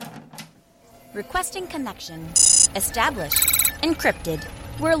Requesting connection. Established. Encrypted.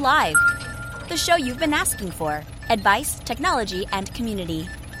 We're live. The show you've been asking for. Advice, technology, and community.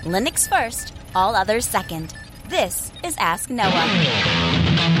 Linux first, all others second. This is Ask Noah.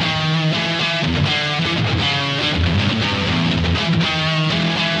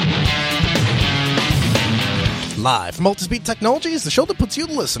 Live from Altispeed Technologies, the show that puts you,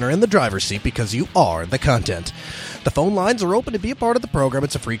 the listener, in the driver's seat because you are the content. The phone lines are open to be a part of the program.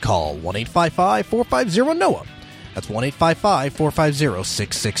 It's a free call, 1-855-450-NOAH. That's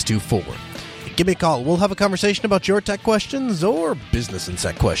 1-855-450-6624. Give me a call. We'll have a conversation about your tech questions or business and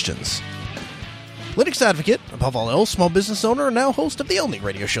tech questions. Linux advocate, above all else, small business owner, and now host of the only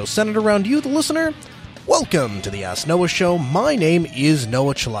radio show centered around you, the listener. Welcome to the Ask Noah Show. My name is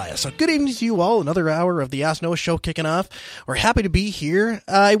Noah Chalaya. So good evening to you all. Another hour of the Ask Noah Show kicking off. We're happy to be here.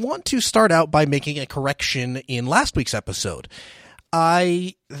 I want to start out by making a correction in last week's episode.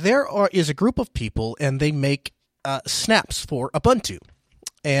 There is a group of people, and they make snaps for Ubuntu.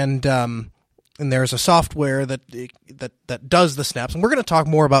 And there's a software that does the snaps. And we're going to talk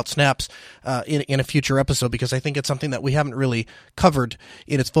more about snaps in a future episode because I think it's something that we haven't really covered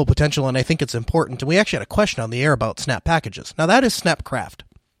in its full potential, and I think it's important. And we actually had a question on the air about snap packages. Now, that is Snapcraft.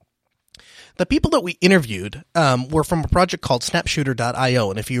 The people that we interviewed were from a project called snapshooter.io.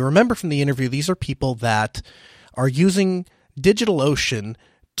 And if you remember from the interview, these are people that are using DigitalOcean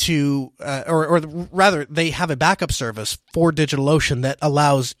to, or rather, they have a backup service for DigitalOcean that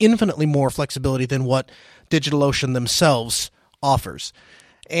allows infinitely more flexibility than what DigitalOcean themselves offers.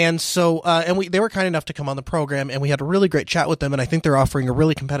 And so, they were kind enough to come on the program, and we had a really great chat with them, and I think they're offering a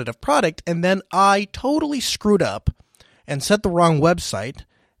really competitive product. And then I totally screwed up and set the wrong website,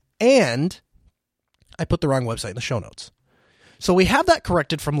 and I put the wrong website in the show notes. So we have that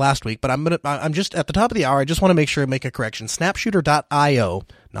corrected from last week, but I'm just at the top of the hour. I just want to make sure I make a correction. Snapshooter.io,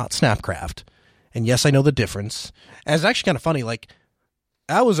 not Snapcraft. And yes, I know the difference. And it's actually kind of funny. Like,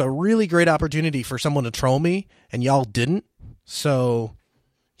 that was a really great opportunity for someone to troll me, and y'all didn't. So,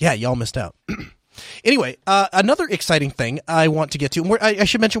 yeah, y'all missed out. Anyway, another exciting thing I want to get to. I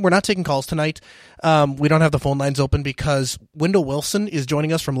should mention we're not taking calls tonight. We don't have the phone lines open because Wendell Wilson is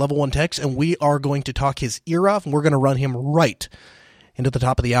joining us from Level 1 Techs, and we are going to talk his ear off, and we're going to run him right into the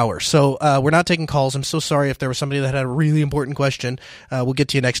top of the hour. So we're not taking calls. I'm so sorry if there was somebody that had a really important question. We'll get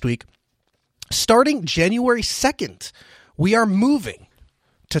to you next week. Starting January 2nd, we are moving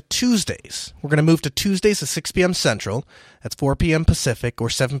to Tuesdays. We're going to move to Tuesdays at 6 p.m. Central. That's 4 p.m. Pacific or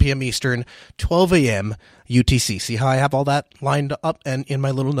 7 p.m. Eastern, 12 a.m. UTC. See how I have all that lined up and in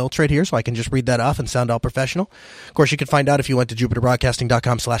my little notes right here, so I can just read that off and sound all professional. Of course, you can find out if you went to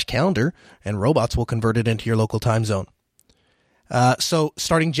jupiterbroadcasting.com/calendar, and robots will convert it into your local time zone. So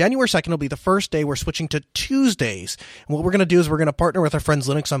starting January 2nd will be the first day we're switching to Tuesdays. And what we're going to do is we're going to partner with our friends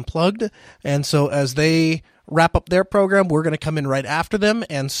Linux Unplugged. And so as they wrap up their program, we're going to come in right after them.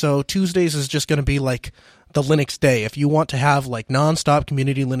 And so Tuesdays is just going to be like the Linux day. If you want to have like nonstop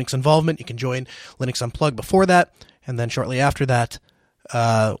community Linux involvement, you can join Linux Unplugged before that. And then shortly after that,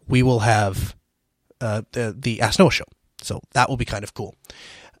 we will have the Ask Noah Show. So that will be kind of cool.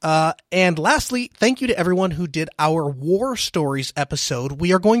 And lastly, thank you to everyone who did our War Stories episode.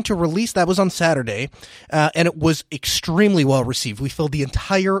 We are going to release, that was on Saturday, and it was extremely well received. We filled the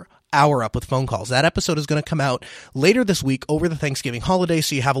entire hour up with phone calls. That episode is going to come out later this week over the Thanksgiving holiday,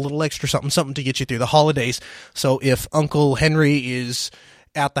 so you have a little extra something to get you through the holidays. So if Uncle Henry is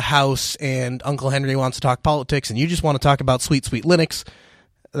at the house and Uncle Henry wants to talk politics and you just want to talk about sweet, sweet Linux,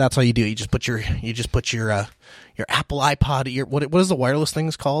 that's all you do. You just put your Apple iPod, what is the wireless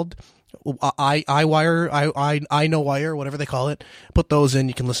things called? iWire, I know wire, whatever they call it. Put those in.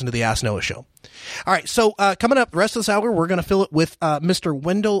 You can listen to the Ask Noah Show. All right. So coming up the rest of this hour, we're going to fill it with Mr.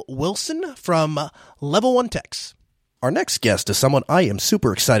 Wendell Wilson from Level 1 Techs. Our next guest is someone I am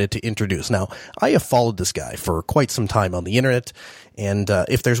super excited to introduce. Now, I have followed this guy for quite some time on the internet, and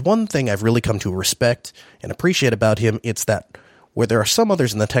if there's one thing I've really come to respect and appreciate about him, it's that where there are some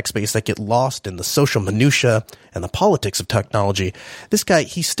others in the tech space that get lost in the social minutia and the politics of technology, this guy,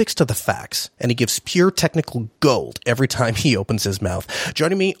 he sticks to the facts, and he gives pure technical gold every time he opens his mouth.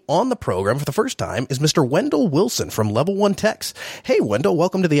 Joining me on the program for the first time is Mr. Wendell Wilson from Level 1 Techs. Hey, Wendell,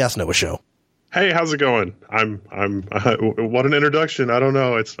 welcome to the Ask Noah Show. Hey, how's it going? I'm what an introduction. I don't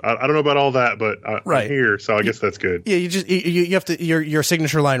know. I don't know about all that, but right. I'm here, so I guess that's good. Yeah, you have to your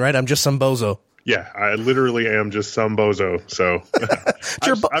signature line, right? I'm just some bozo. Yeah, I literally am just some bozo. So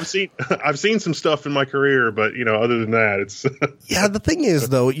I've seen some stuff in my career, but other than that, it's yeah. The thing is,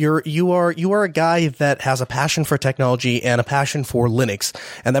 though, you are a guy that has a passion for technology and a passion for Linux,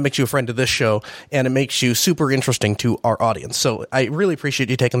 and that makes you a friend of this show, and it makes you super interesting to our audience. So I really appreciate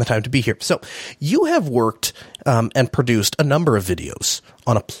you taking the time to be here. So you have worked and produced a number of videos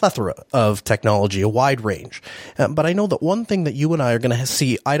on a plethora of technology, a wide range. But I know that one thing that you and I are going to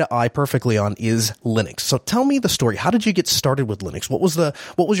see eye to eye perfectly on is Linux. So tell me the story. How did you get started with Linux? What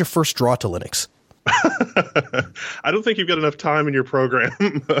was your first draw to Linux? I don't think you've got enough time in your program.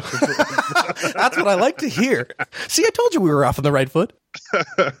 That's what I like to hear. See, I told you we were off on the right foot.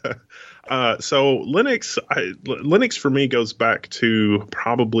 So Linux for me goes back to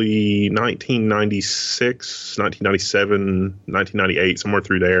probably 1996, 1997, 1998, somewhere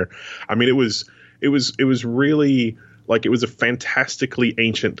through there. I mean, it was really like, it was a fantastically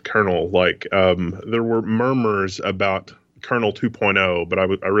ancient kernel. Like, there were murmurs about kernel 2.0, but I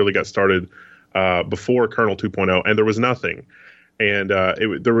really got started before kernel 2.0, and there was nothing. And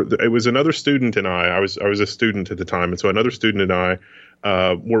it was another student and I was a student at the time, and so another student and I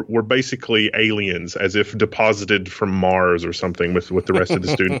were basically aliens, as if deposited from Mars or something with the rest of the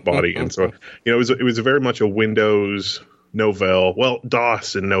student body. And so it was very much a Windows Novell, well,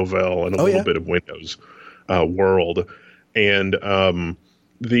 DOS and Novell, and a little bit of Windows world. And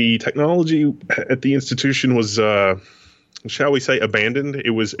the technology at the institution was, shall we say, abandoned.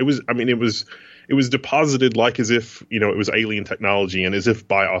 It was deposited like as if, it was alien technology, and as if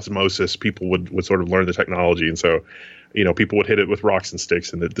by osmosis people would sort of learn the technology. And so, people would hit it with rocks and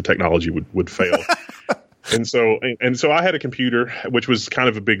sticks, and the technology would fail. And so I had a computer, which was kind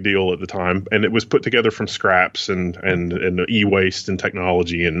of a big deal at the time, and it was put together from scraps and e-waste and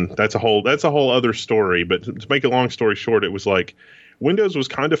technology. And that's a whole other story. But to make a long story short, it was like, Windows was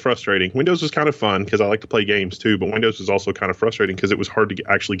kind of frustrating. Windows was kind of fun because I like to play games too, but Windows was also kind of frustrating because it was hard to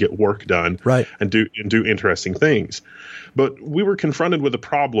actually get work done, right, and do interesting things. But we were confronted with a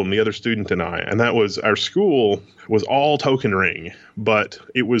problem, the other student and I, and that was our school was all Token Ring, but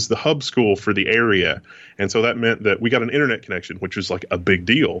it was the hub school for the area. And so that meant that we got an internet connection, which was like a big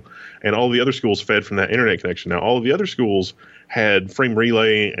deal. And all the other schools fed from that internet connection. Now, all of the other schools had frame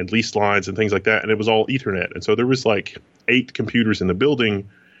relay and leased lines and things like that, and it was all Ethernet. And so there was like 8 computers in the building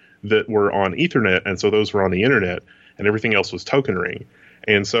that were on Ethernet, and so those were on the internet, and everything else was Token Ring.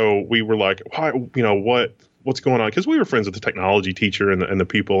 And so we were like, why, what's going on? Because we were friends with the technology teacher and the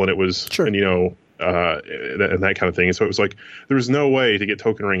people, and it was, sure. And that kind of thing. And so it was like, there was no way to get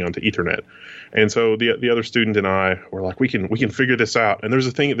Token Ring onto Ethernet. And so the other student and I were like, we can figure this out. And there's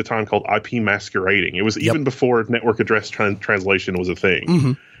a thing at the time called IP masquerading. It was even before network address translation was a thing.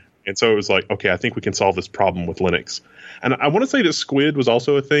 Mm-hmm. And so it was like, okay, I think we can solve this problem with Linux. And I want to say that Squid was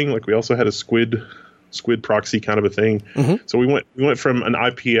also a thing. Like, we also had a Squid proxy kind of a thing. Mm-hmm. So we went from an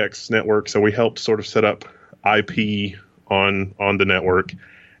IPX network. So we helped sort of set up IP on the network,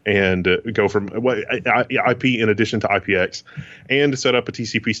 and go from IP in addition to IPX, and set up a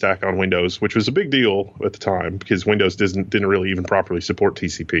TCP stack on Windows, which was a big deal at the time because Windows didn't really even properly support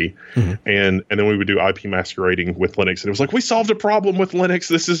TCP. Mm-hmm. And then we would do IP masquerading with Linux, and it was like, we solved a problem with Linux.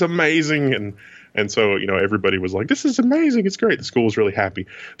 This is amazing. And so, everybody was like, this is amazing. It's great. The school was really happy.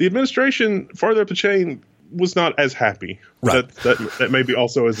 The administration farther up the chain was not as happy. Right. That maybe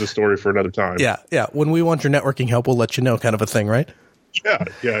also is a story for another time. Yeah. When we want your networking help, we'll let you know, kind of a thing, right?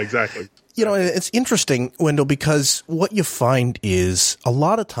 Yeah, exactly. It's interesting, Wendell, because what you find is a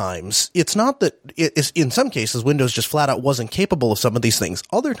lot of times it's not that it's, in some cases, Windows just flat out wasn't capable of some of these things.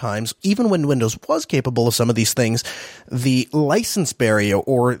 Other times, even when Windows was capable of some of these things, the license barrier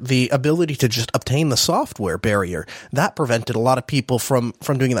or the ability to just obtain the software barrier, that prevented a lot of people from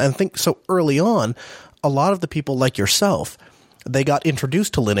doing that. And I think so early on, a lot of the people like yourself, they got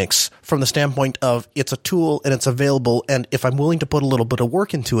introduced to Linux from the standpoint of it's a tool and it's available, and if I'm willing to put a little bit of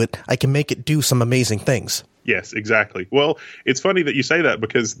work into it, I can make it do some amazing things. Yes, exactly. Well, it's funny that you say that,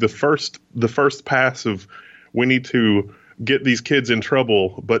 because the first pass of, we need to get these kids in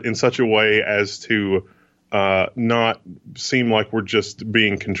trouble, but in such a way as to not seem like we're just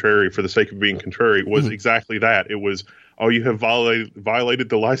being contrary for the sake of being contrary, was exactly that. It was, oh, you have violated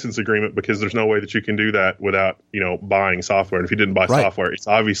the license agreement, because there's no way that you can do that without, buying software. And if you didn't buy software, it's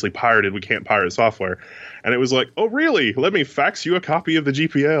obviously pirated. We can't pirate software. And it was like, oh, really? Let me fax you a copy of the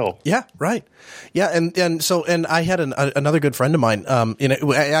GPL. Yeah, right. Yeah, and I had another good friend of mine, it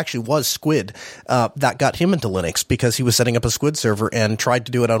actually was Squid, that got him into Linux, because he was setting up a Squid server and tried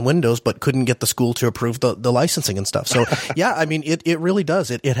to do it on Windows, but couldn't get the school to approve the licensing and stuff. So, yeah, I mean, it really does.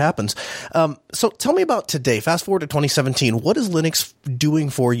 It happens. So tell me about today. Fast forward to 2017. 2017. What is Linux doing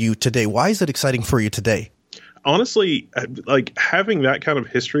for you today? Why is it exciting for you today? Honestly, like having that kind of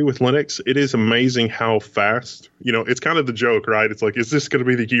history with Linux, it is amazing how fast, it's kind of the joke, right? It's like, is this going to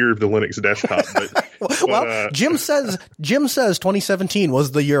be the year of the Linux desktop? Jim says 2017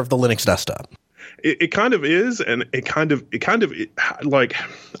 was the year of the Linux desktop. It kind of is, and like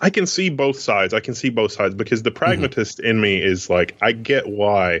I can see both sides. I can see both sides because the pragmatist in me is like, I get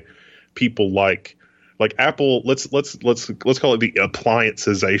why people like Apple. Let's call it the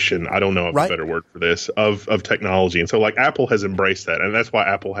appliancization. I don't know of a better word for this of technology. And so like Apple has embraced that, and that's why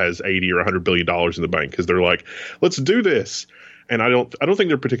Apple has $80 or $100 billion in the bank, because they're like, let's do this. And I don't think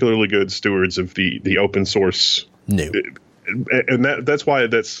they're particularly good stewards of the open source. No. And that's why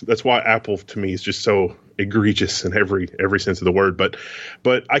Apple to me is just so egregious in every sense of the word. But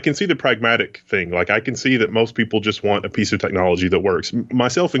I can see the pragmatic thing. Like I can see that most people just want a piece of technology that works,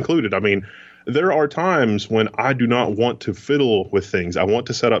 myself included. I mean, there are times when I do not want to fiddle with things. I want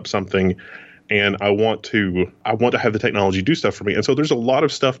to set up something, and I want to have the technology do stuff for me. And so there's a lot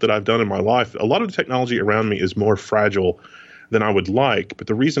of stuff that I've done in my life. A lot of the technology around me is more fragile than I would like. But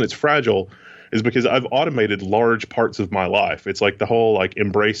the reason it's fragile is because I've automated large parts of my life. It's like the whole like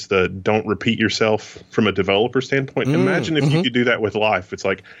embrace the don't repeat yourself from a developer standpoint. Imagine if you could do that with life. It's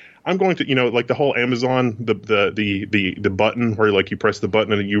like, I'm going to, like the whole Amazon, the button where like you press the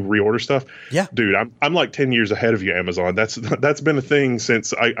button and you reorder stuff. Yeah, dude, I'm like 10 years ahead of you, Amazon. That's been a thing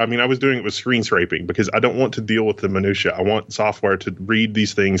since I was doing it with screen scraping because I don't want to deal with the minutia. I want software to read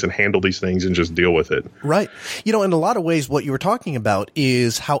these things and handle these things and just deal with it. Right. In a lot of ways, what you were talking about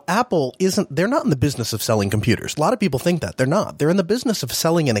is how Apple they're not in the business of selling computers. A lot of people think that they're not. They're in the business of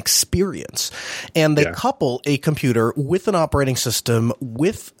selling an experience, and they couple a computer with an operating system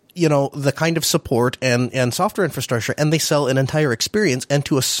with the kind of support and software infrastructure, and they sell an entire experience. And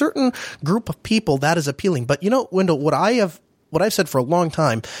to a certain group of people, that is appealing. But Wendell, what I've said for a long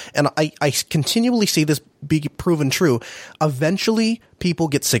time, and I continually see this be proven true, eventually people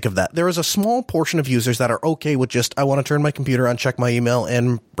get sick of that. There is a small portion of users that are okay with just, I want to turn my computer on, check my email,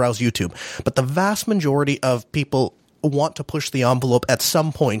 and browse YouTube. But the vast majority of people want to push the envelope at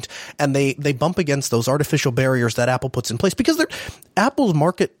some point, and they bump against those artificial barriers that Apple puts in place, because Apple's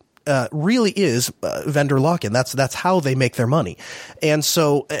market really is vendor lock-in. That's how they make their money, and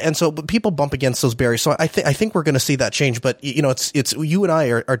so but people bump against those barriers. So I think we're going to see that change. But it's you and I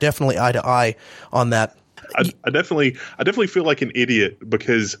are definitely eye to eye on that. I definitely feel like an idiot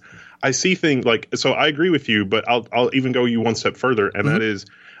because I see things like, so I agree with you, but I'll even go you one step further, and that is,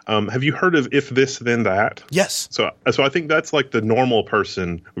 have you heard of if this then that? Yes. So I think that's like the normal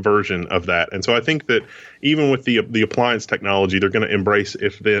person version of that, and so I think that even with the appliance technology, they're going to embrace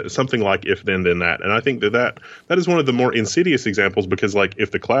something like if then that, and I think that is one of the more insidious examples, because like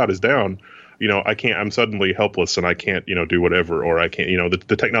if the cloud is down, I'm suddenly helpless and I can't, do whatever, or I can't,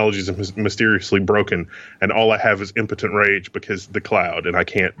 the technology is mysteriously broken and all I have is impotent rage because the cloud, and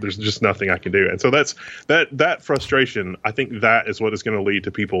there's just nothing I can do. And so that frustration, I think that is what is going to lead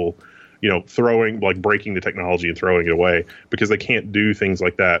to people, breaking the technology and throwing it away because they can't do things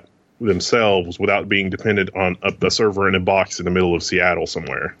like that themselves without being dependent on a server in a box in the middle of Seattle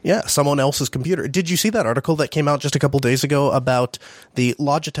somewhere. Yeah, someone else's computer. Did you see that article that came out just a couple days ago about the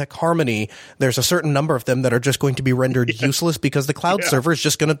Logitech Harmony? There's a certain number of them that are just going to be rendered useless because the cloud server is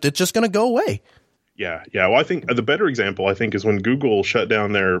just going to go away. Yeah. Well, I think the better example, is when Google shut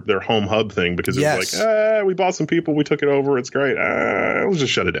down their Home Hub thing because it was like, we bought some people, we took it over, it's great. Let's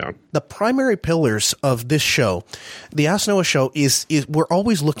just shut it down. The primary pillars of this show, the Ask Noah show, is we're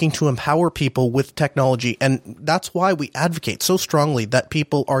always looking to empower people with technology, and that's why we advocate so strongly that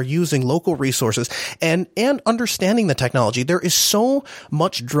people are using local resources and understanding the technology. There is so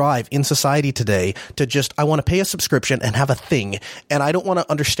much drive in society today to just, I want to pay a subscription and have a thing, and I don't want to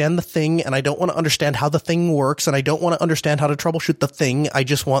understand the thing, and I don't want to understand how the thing works, and I don't want to understand how to troubleshoot the thing. I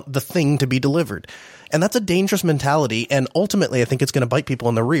just want the thing to be delivered. And that's a dangerous mentality, and ultimately I think it's going to bite people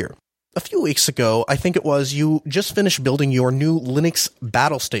in the rear. A few weeks ago, I think it was, you just finished building your new Linux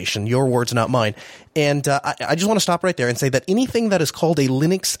battle station, your words, not mine. And I just want to stop right there and say that anything that is called a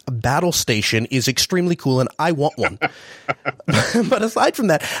Linux battle station is extremely cool, and I want one. But aside from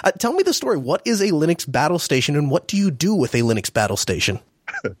that, tell me the story. What is a Linux battle station, and what do you do with a Linux battle station?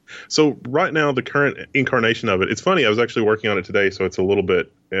 So right now, the current incarnation of it, it's funny, I was actually working on it today, so it's a little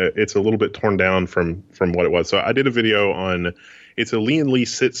bit torn down from what it was. So I did a video on, it's a Lian Li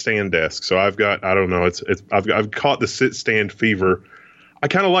sit stand desk. So I've got, I don't know, I've caught the sit stand fever. I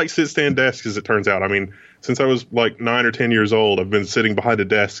kind of like sit stand desks, as it turns out. I mean, since I was like 9 or 10 years old, I've been sitting behind a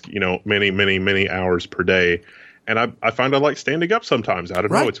desk, many, many, many hours per day. And I find I like standing up sometimes. I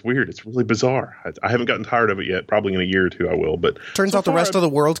don't Right. know. It's weird. It's really bizarre. I haven't gotten tired of it yet. Probably in a year or two I will. But Turns out the rest of the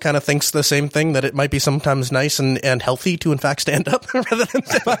world kind of thinks the same thing, that it might be sometimes nice and healthy to, in fact, stand up rather than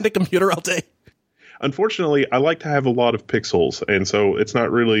sit behind a computer all day. Unfortunately, I like to have a lot of pixels. And so it's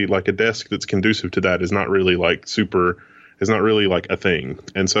not really like a desk that's conducive to that is not really like is not really like a thing.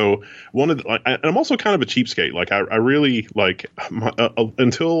 And so I'm also kind of a cheapskate. Like I really like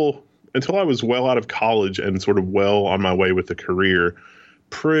until I was well out of college and sort of well on my way with the career,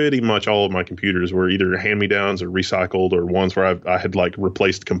 pretty much all of my computers were either hand-me-downs or recycled or ones where I had like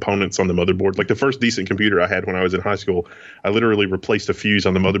replaced components on the motherboard. Like the first decent computer I had when I was in high school, I literally replaced a fuse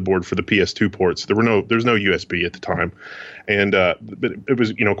on the motherboard for the PS2 ports. There's no USB at the time. And but it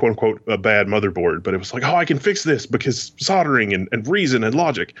was, quote unquote, a bad motherboard, but it was like, oh, I can fix this because soldering and reason and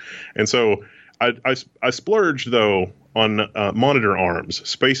logic. And so I splurged though on monitor arms,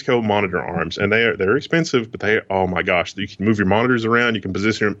 Spaceco monitor arms, and they're expensive, but oh my gosh, you can move your monitors around, you can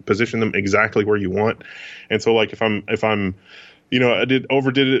position them exactly where you want. And so like if I'm I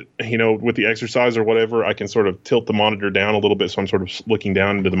overdid it, with the exercise or whatever, I can sort of tilt the monitor down a little bit, so I'm sort of looking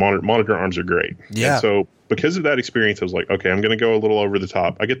down into the monitor. Monitor arms are great. Yeah. And so because of that experience, I was like, okay, I'm going to go a little over the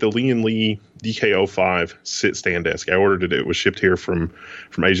top. I get the Lian Li DK05 sit stand desk. I ordered it. It was shipped here from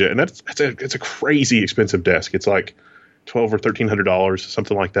Asia, and it's a crazy expensive desk. It's like $1,200 or $1,300,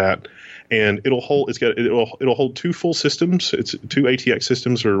 something like that. And it'll hold two full systems. It's two ATX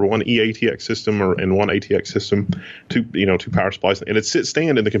systems, or one eATX system, and one ATX system, two power supplies, and it sits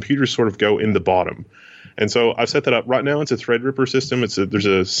stand, and the computers sort of go in the bottom. And so I've set that up right now. It's a Threadripper system. There's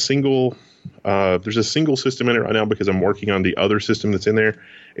a single system in it right now because I'm working on the other system that's in there.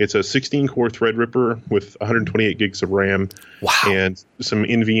 It's a 16-core Threadripper with 128 gigs of RAM. Wow. And some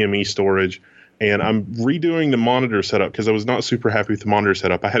NVMe storage. And I'm redoing the monitor setup because I was not super happy with the monitor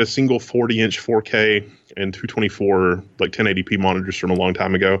setup. I had a single 40-inch 4K and 224 like 1080p monitors from a long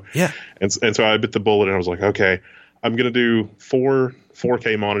time ago. Yeah. And so I bit the bullet and I was like, okay, I'm going to do four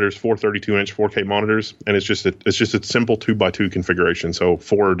 4K monitors, 32-inch 4K monitors, and it's just a simple 2x2 configuration, so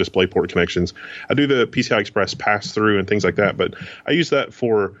 4 DisplayPort connections. I do the PCI Express pass-through and things like that, but I use that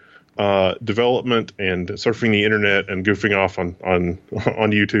for development and surfing the internet and goofing off on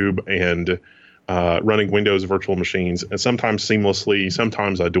YouTube and running Windows virtual machines, and sometimes seamlessly,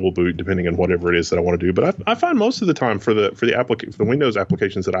 sometimes I dual boot, depending on whatever it is that I want to do. But I find most of the time for the Windows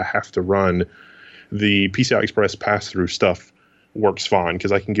applications that I have to run, the PCI Express pass-through stuff works fine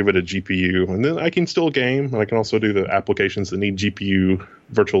because I can give it a GPU, and then I can still game, and I can also do the applications that need GPU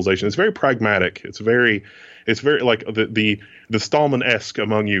virtualization. It's very pragmatic. It's very like the Stallman-esque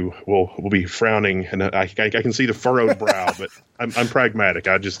among you will be frowning, and I can see the furrowed brow, but I'm pragmatic.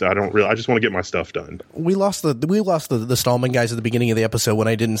 I just want to get my stuff done. We lost the Stallman guys at the beginning of the episode when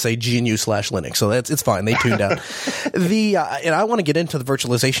I didn't say GNU/Linux, so it's fine. They tuned out. And I want to get into the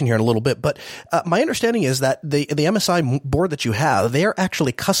virtualization here in a little bit, but my understanding is that the MSI board that you have, they're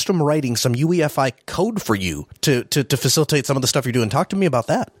actually custom writing some UEFI code for you to facilitate some of the stuff you're doing. Talk to me about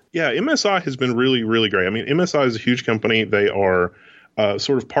that. Yeah, MSI has been really, really great. I mean, MSI is a huge company. They are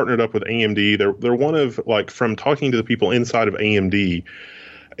sort of partnered up with AMD. They're one of, like, from talking to the people inside of AMD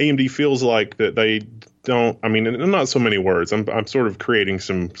feels like that they don't, I mean, in not so many words, I'm sort of creating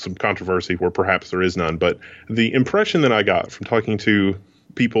some controversy where perhaps there is none, but the impression that I got from talking to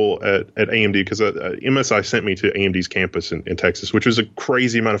people at AMD, because MSI sent me to AMD's campus in Texas, which was a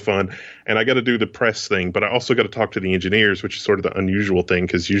crazy amount of fun, and I got to do the press thing, but I also got to talk to the engineers, which is sort of the unusual thing,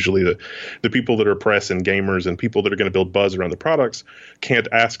 because usually the people that are press and gamers and people that are going to build buzz around the products can't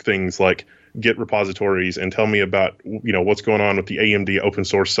ask things like Git repositories and tell me about what's going on with the AMD open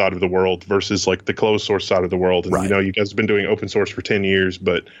source side of the world versus like the closed source side of the world. And right. You guys have been doing open source for 10 years,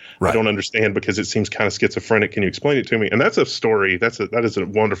 but right. I don't understand because it seems kind of schizophrenic. Can you explain it to me? And that's a story. That is a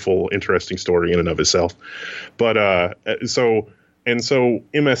wonderful, interesting story in and of itself. But so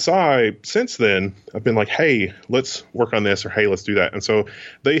MSI, since then, I've been like, hey, let's work on this, or hey, let's do that. And so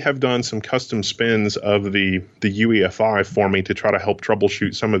they have done some custom spins of the UEFI for me to try to help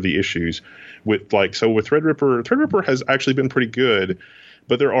troubleshoot some of the issues with Threadripper. Threadripper has actually been pretty good,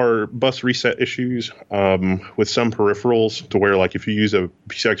 but there are bus reset issues with some peripherals to where, like, if you use a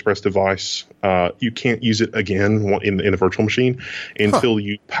PCI Express device, you can't use it again in a virtual machine until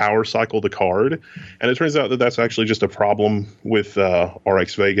you power cycle the card. And it turns out that that's actually just a problem with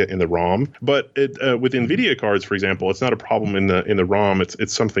RX Vega in the ROM. But with NVIDIA cards, for example, it's not a problem in the ROM.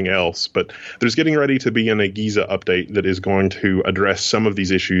 It's something else. But there's getting ready to be a Giza update that is going to address some of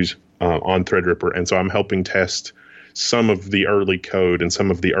these issues on Threadripper. And so I'm helping test some of the early code and some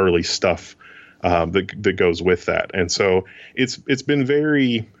of the early stuff that goes with that. And so it's been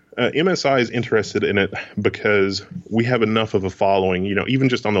very, MSI is interested in it because we have enough of a following, even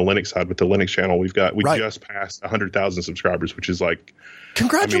just on the Linux side with the Linux channel we just passed 100,000 subscribers, which is like,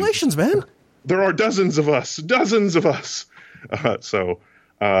 congratulations, man. There are dozens of us. So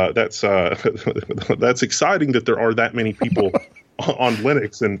that's exciting that there are that many people on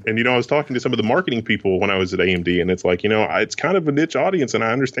Linux. And I was talking to some of the marketing people when I was at AMD, and it's like, it's kind of a niche audience, and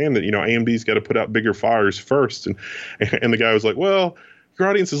I understand that, AMD's got to put out bigger fires first. And the guy was like, well, your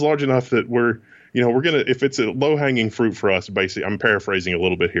audience is large enough that we're going to, if it's a low hanging fruit for us, basically, I'm paraphrasing a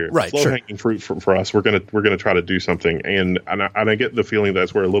little bit here. Right. Low hanging fruit for us. We're going to try to do something. And I get the feeling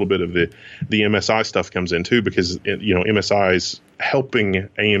that's where a little bit of the MSI stuff comes in too, because, MSI is helping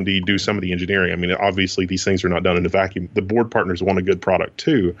AMD do some of the engineering. I mean, obviously these things are not done in a vacuum. The board partners want a good product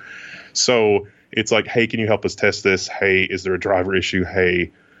too. So it's like, hey, can you help us test this? Hey, is there a driver issue?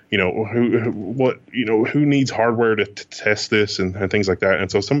 Hey, who needs hardware to test this and things like that. And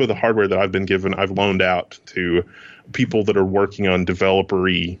so some of the hardware that I've been given, I've loaned out to people that are working on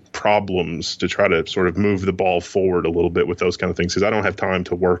developer-y problems to try to sort of move the ball forward a little bit with those kind of things. Because I don't have time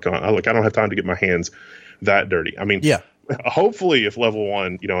to work on, I don't have time to get my hands that dirty. I mean, yeah. Hopefully if level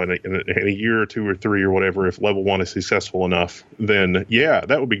 1, in a year or 2 or 3 or whatever, if level 1 is successful enough, then yeah,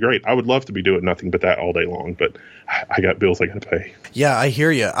 that would be great. I would love to be doing nothing but that all day long, but I got bills I got to pay. Yeah, I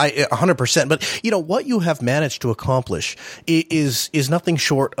hear you. 100%. But what you have managed to accomplish is nothing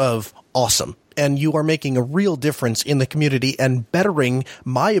short of awesome. And you are making a real difference in the community and bettering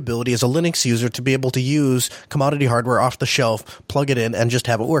my ability as a Linux user to be able to use commodity hardware off the shelf, plug it in, and just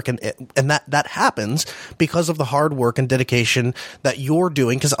have it work. And that happens because of the hard work and dedication that you're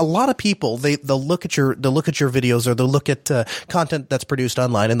doing. Because a lot of people, they'll look at your videos, or they'll look at content that's produced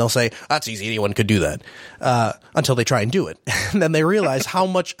online, and they'll say, that's easy, anyone could do that, until they try and do it. And then they realize how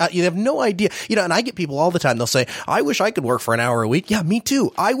much you have no idea. And I get people all the time, they'll say, I wish I could work for an hour a week. Yeah, me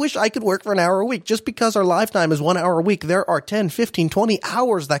too. I wish I could work for an hour a week. Just because our lifetime is 1 hour a week, there are 10, 15, 20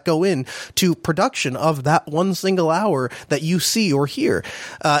 hours that go in to production of that one single hour that you see or hear.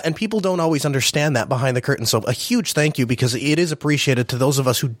 And people don't always understand that behind the curtain. So a huge thank you, because it is appreciated to those of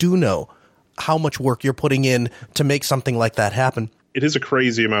us who do know how much work you're putting in to make something like that happen. It is a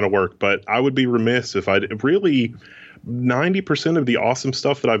crazy amount of work, but I would be remiss if I'd really 90% of the awesome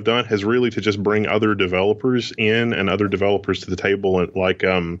stuff that I've done has really to just bring other developers in and other developers to the table. And like,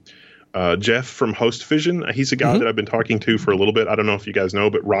 Jeff from HostVision, he's a guy that I've been talking to for a little bit. I don't know if you guys know,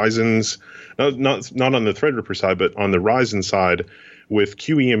 but Ryzen's not on the Threadripper side, but on the Ryzen side with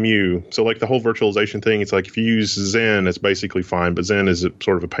QEMU. So like the whole virtualization thing, it's like if you use Zen, it's basically fine, but Zen is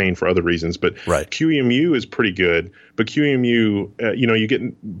sort of a pain for other reasons. But right. QEMU is pretty good. But QEMU, you get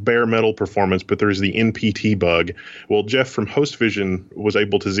bare metal performance, but there's the NPT bug. Well, Jeff from HostVision was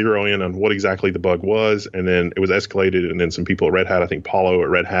able to zero in on what exactly the bug was, and then it was escalated, and then some people at Red Hat, I think Paulo at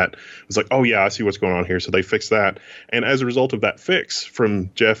Red Hat, was like, oh yeah, I see what's going on here. So they fixed that. And as a result of that fix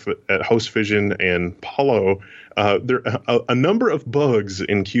from Jeff at HostVision and Paulo, a number of bugs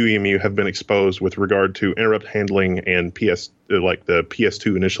in QEMU have been exposed with regard to interrupt handling and like the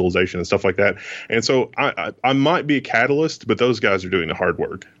PS2 initialization and stuff like that. And so I might be a catalyst, but those guys are doing the hard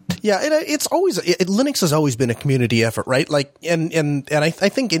work. Yeah, and it's always Linux has always been a community effort, right? Like, and I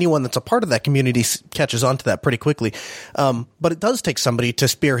think anyone that's a part of that community catches on to that pretty quickly. But it does take somebody to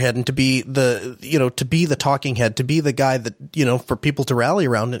spearhead and to be the talking head, to be the guy that for people to rally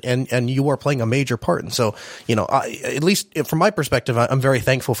around, and you are playing a major part. And so at least from my perspective, I'm very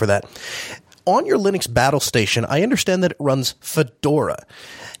thankful for that. On your Linux battle station, I understand that it runs Fedora,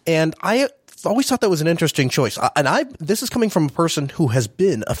 and I always thought that was an interesting choice. This is coming from a person who has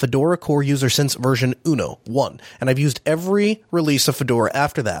been a Fedora core user since version 1, and I've used every release of Fedora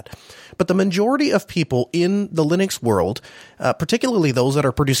after that. But the majority of people in the Linux world, particularly those that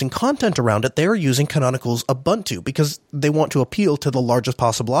are producing content around it, they're using Canonical's Ubuntu because they want to appeal to the largest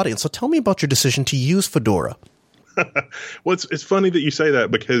possible audience. So tell me about your decision to use Fedora. Well, it's funny that you say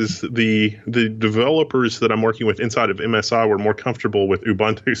that, because the developers that I'm working with inside of MSI were more comfortable with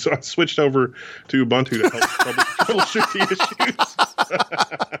Ubuntu, so I switched over to Ubuntu to help troubleshoot the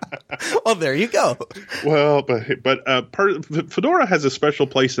issues. Well, there you go. Well, but Fedora has a special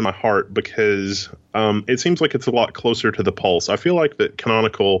place in my heart because it seems like it's a lot closer to the pulse. I feel like that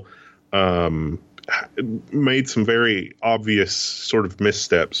Canonical made some very obvious sort of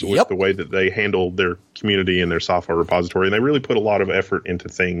missteps with the way that they handled their community and their software repository. And they really put a lot of effort into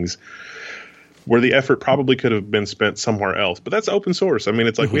things where the effort probably could have been spent somewhere else. But that's open source. I mean,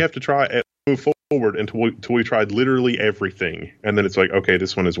 it's like we have to try and move forward. forward until we tried literally everything, and then it's like, okay,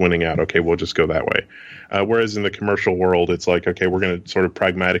 this one is winning out. Okay, we'll just go that way. Whereas in the commercial world, it's like, okay, we're going to sort of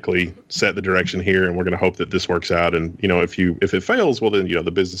pragmatically set the direction here, and we're going to hope that this works out. And if it fails, well, then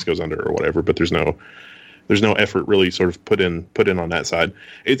the business goes under or whatever. But there's no effort really sort of put in on that side.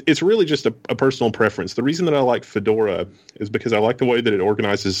 It's really just a personal preference. The reason that I like Fedora is because I like the way that it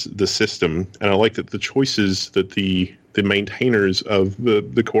organizes the system, and I like that the choices that the maintainers of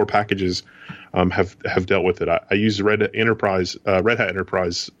the core packages have dealt with it. I use Red Hat Enterprise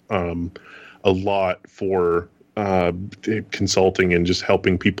a lot for consulting and just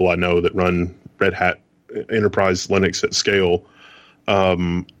helping people I know that run Red Hat Enterprise Linux at scale.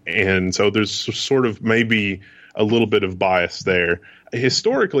 And so there's sort of maybe a little bit of bias there.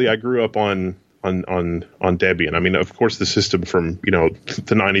 Historically, I grew up on Debian. I mean, of course, the system from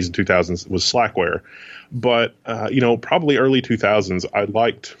the 90s and 2000s was Slackware, but probably early 2000s, I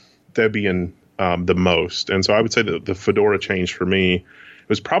liked Debian the most, and so I would say that the Fedora change for me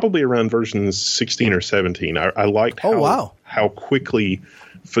was probably around version 16 or 17. I liked how quickly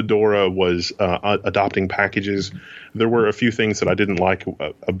Fedora was adopting packages. There were a few things that I didn't like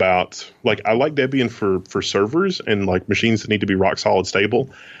about, like, I like Debian for servers and like machines that need to be rock solid stable.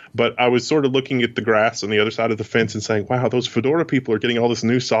 But I was sort of looking at the grass on the other side of the fence and saying, wow, those Fedora people are getting all this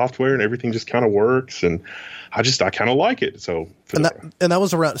new software and everything just kind of works. And I kind of like it. So and that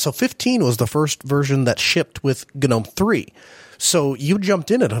was around. So 15 was the first version that shipped with GNOME 3. So you jumped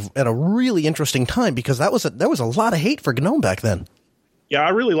in at a really interesting time, because there was a lot of hate for GNOME back then. Yeah, I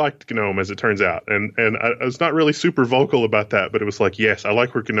really liked GNOME, as it turns out, and I was not really super vocal about that, but it was like, yes, I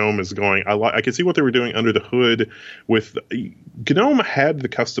like where GNOME is going. I could see what they were doing under the hood. With GNOME had the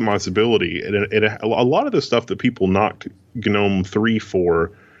customizability, and a lot of the stuff that people knocked GNOME 3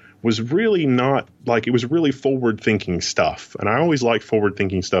 for was really not, like, it was really forward-thinking stuff, and I always like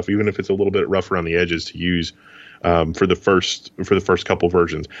forward-thinking stuff, even if it's a little bit rough around the edges to use. For the first couple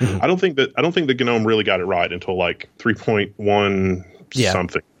versions, mm-hmm. I don't think that GNOME really got it right until like 3.1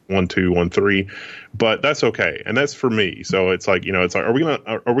 something, 1.2, 1.3, but that's okay, and that's for me. So it's like, are we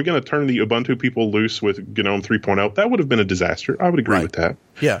gonna turn the Ubuntu people loose with GNOME 3.0? That would have been a disaster. I would agree with that.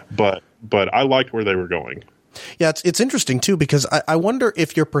 Yeah, but I liked where they were going. Yeah, it's interesting, too, because I wonder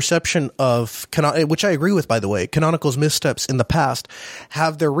if your perception of, which I agree with, by the way, Canonical's missteps in the past,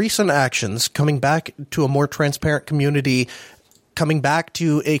 have their recent actions coming back to a more transparent community, coming back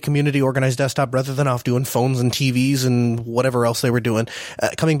to a community-organized desktop rather than off doing phones and TVs and whatever else they were doing,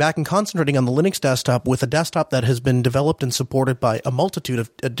 coming back and concentrating on the Linux desktop with a desktop that has been developed and supported by a multitude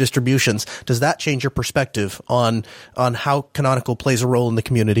of distributions. Does that change your perspective on how Canonical plays a role in the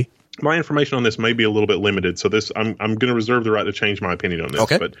community? My information on this may be a little bit limited, so I'm going to reserve the right to change my opinion on this.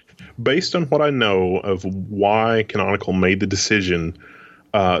 Okay. But based on what I know of why Canonical made the decision,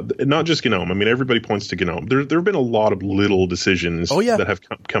 not just GNOME. I mean, everybody points to GNOME. There have been a lot of little decisions that have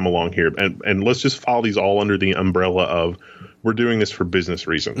come along here, and let's just file these all under the umbrella of we're doing this for business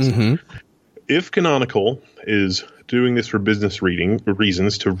reasons. Mm-hmm. If Canonical is doing this for business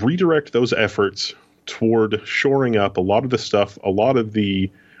reasons to redirect those efforts toward shoring up a lot of the stuff, a lot of the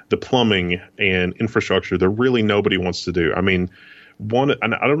plumbing and infrastructure that really nobody wants to do. I mean,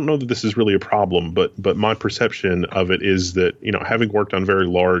 and I don't know that this is really a problem, but my perception of it is that, having worked on very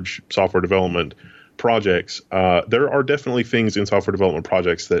large software development projects, there are definitely things in software development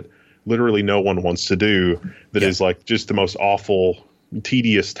projects that literally no one wants to do that is like just the most awful,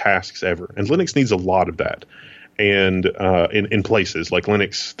 tedious tasks ever. And Linux needs a lot of that. And in places like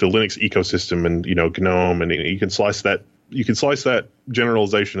Linux, the Linux ecosystem, and GNOME, and you can slice that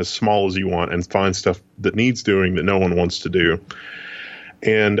generalization as small as you want and find stuff that needs doing that no one wants to do.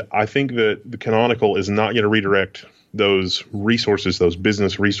 And I think that the Canonical is not going to redirect those resources, those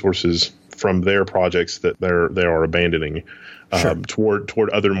business resources, from their projects that they are abandoning toward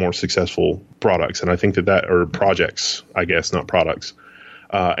other more successful products. And I think that or projects, I guess, not products.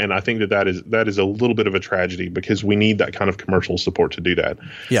 And I think that is a little bit of a tragedy, because we need that kind of commercial support to do that.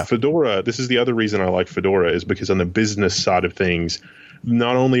 Yeah. Fedora, this is the other reason I like Fedora, is because on the business side of things,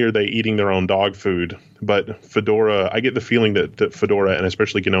 not only are they eating their own dog food, but Fedora, I get the feeling that Fedora, and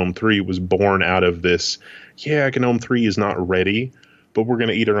especially GNOME 3, was born out of this, GNOME 3 is not ready, but we're going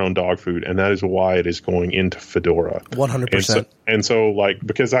to eat our own dog food, and that is why it is going into Fedora. 100%. And so, like,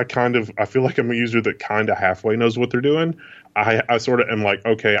 because I feel like I'm a user that kind of halfway knows what they're doing, I sort of am like,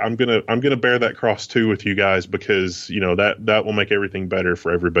 okay, I'm gonna bear that cross too with you guys, because that will make everything better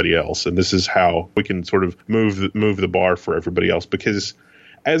for everybody else, and this is how we can sort of move the bar for everybody else. Because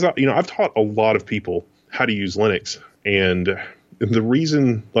I've taught a lot of people how to use Linux, and the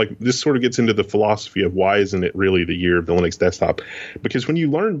reason, like, this sort of gets into the philosophy of why isn't it really the year of the Linux desktop? Because when you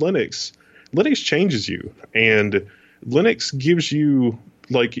learn Linux, Linux changes you, and Linux gives you,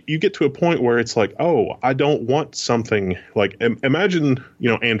 like, you get to a point where it's like, oh, I don't want something like, imagine,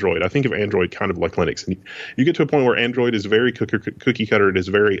 Android. I think of Android kind of like Linux. And you get to a point where Android is very cookie cutter. It is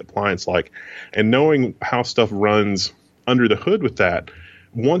very appliance-like. And knowing how stuff runs under the hood with that,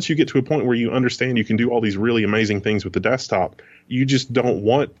 once you get to a point where you understand you can do all these really amazing things with the desktop, you just don't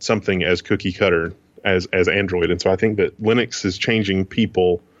want something as cookie cutter as Android. And so I think that Linux is changing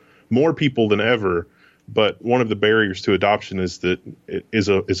people, more people than ever. But one of the barriers to adoption is that it is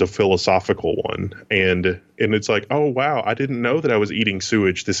a philosophical one. And it's like, oh, wow, I didn't know that I was eating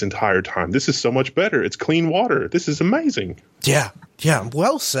sewage this entire time. This is so much better. It's clean water. This is amazing. Yeah,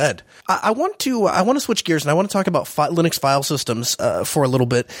 well said. I want to switch gears, and I want to talk about Linux file systems for a little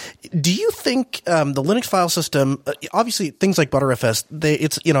bit. Do you think the Linux file system, obviously things like Btrfs,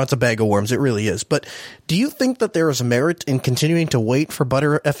 it's a bag of worms. It really is. But do you think that there is a merit in continuing to wait for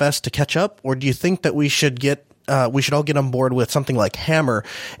Btrfs to catch up, or do you think that we should all get on board with something like Hammer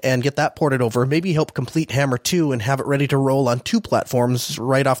and get that ported over, maybe help complete Hammer 2 and have it ready to roll on 2 platforms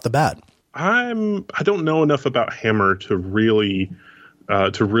right off the bat? I don't know enough about Hammer to really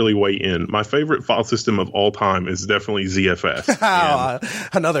weigh in. My favorite file system of all time is definitely ZFS.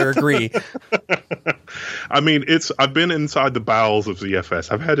 Another agree. I mean, I've been inside the bowels of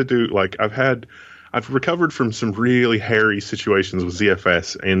ZFS. I've recovered from some really hairy situations with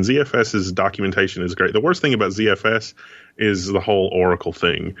ZFS, and ZFS's documentation is great. The worst thing about ZFS is the whole Oracle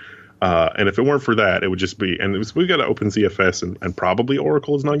thing. And if it weren't for that, it would just be, we've got to open ZFS, and probably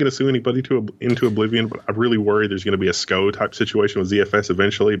Oracle is not going to sue anybody into oblivion, but I really worry there's going to be a SCO type situation with ZFS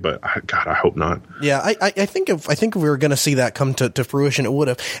eventually, but I hope not. Yeah, I think if we were going to see that come to fruition, it would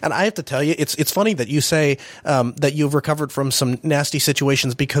have. And I have to tell you, it's funny that you say that you've recovered from some nasty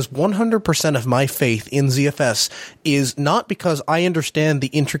situations, because 100% of my faith in ZFS is not because I understand the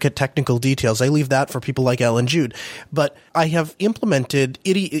intricate technical details. I leave that for people like Alan Jude, but I have implemented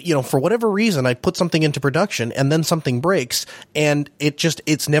for whatever reason, I put something into production and then something breaks, and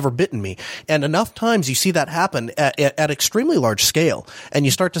it's never bitten me. And enough times you see that happen at extremely large scale, and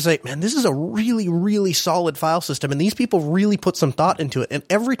you start to say, man, this is a really, really solid file system, and these people really put some thought into it. And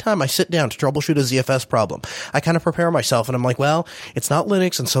every time I sit down to troubleshoot a ZFS problem, I kind of prepare myself, and I'm like, well, it's not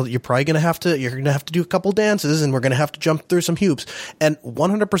Linux, and so you're probably going to have to do a couple dances, and we're going to have to jump through some hoops. And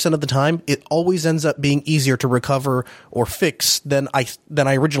 100% of the time, it always ends up being easier to recover or fix than I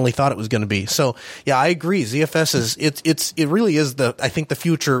originally thought it was going to be. So yeah, I agree. ZFS it really is I think the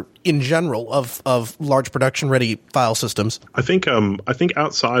future in general of large production ready file systems. I think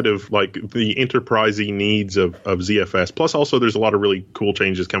outside of like the enterprisey needs of ZFS, plus also there's a lot of really cool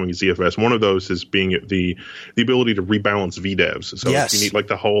changes coming to ZFS. One of those is being the ability to rebalance VDEVs. So yes. If you need like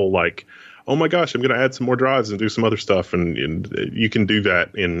the whole like, oh my gosh, I'm going to add some more drives and do some other stuff, and you can do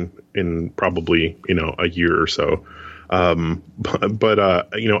that in probably a year or so. But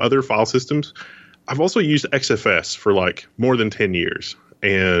other file systems, I've also used XFS for like more than 10 years.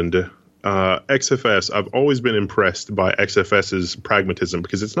 And XFS, I've always been impressed by XFS's pragmatism,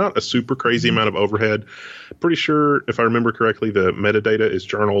 because it's not a super crazy amount of overhead. Pretty sure, if I remember correctly, the metadata is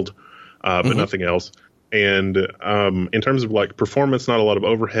journaled, but nothing else. And in terms of like performance, not a lot of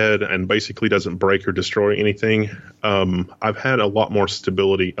overhead, and basically doesn't break or destroy anything. I've had a lot more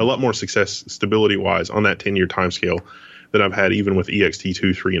success stability-wise on that 10-year timescale than I've had even with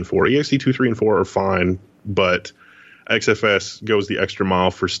EXT2, 3, and 4. EXT2, 3, and 4 are fine, but XFS goes the extra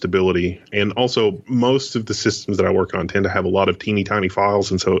mile for stability. And also, most of the systems that I work on tend to have a lot of teeny tiny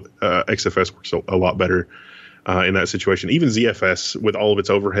files, and so XFS works a lot better in that situation. Even ZFS, with all of its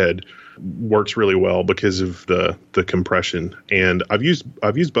overhead, works really well because of the compression. And I've used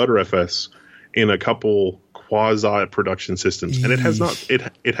Btrfs in a couple quasi production systems, and it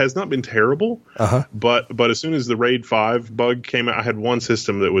has not been terrible. But as soon as the RAID 5 bug came out, I had one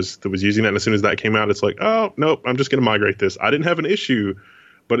system that was using that, and as soon as that came out, it's like, oh nope, I'm just going to migrate this. I didn't have an issue,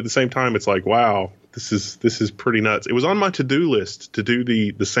 but at the same time, it's like, wow, this is pretty nuts. It was on my to-do list to do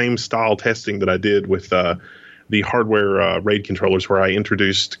the same style testing that I did with the hardware RAID controllers, where I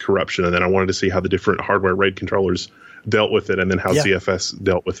introduced corruption, and then I wanted to see how the different hardware RAID controllers dealt with it, and then how ZFS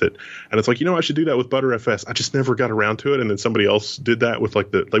dealt with it. And it's like, I should do that with Btrfs. I just never got around to it. And then somebody else did that with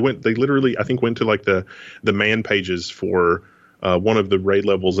like they literally, I think, went to like the man pages for one of the RAID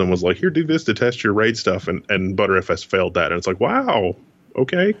levels and was like, here, do this to test your RAID stuff. And Btrfs failed that. And it's like, wow,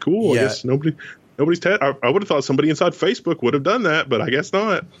 okay, cool. Yeah. I guess nobody I would have thought somebody inside Facebook would have done that, but I guess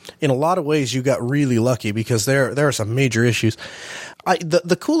not. In a lot of ways, you got really lucky because there are some major issues.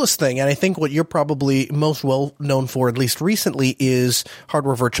 The coolest thing, and I think what you're probably most well known for, at least recently, is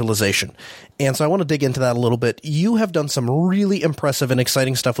hardware virtualization. And so I want to dig into that a little bit. You have done some really impressive and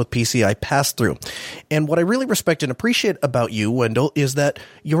exciting stuff with PCI pass-through. And what I really respect and appreciate about you, Wendell, is that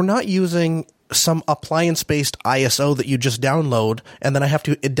you're not using some appliance-based ISO that you just download, and then I have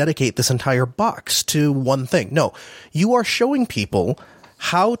to dedicate this entire box to one thing. No, you are showing people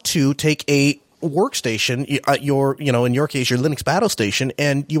how to take a workstation, in your case, your Linux Battle Station,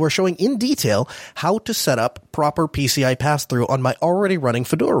 and you are showing in detail how to set up proper PCI pass-through on my already running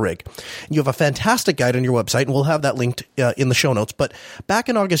Fedora rig. You have a fantastic guide on your website, and we'll have that linked in the show notes. But back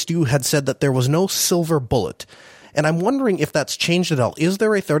in August, you had said that there was no silver bullet. And I'm wondering if that's changed at all. Is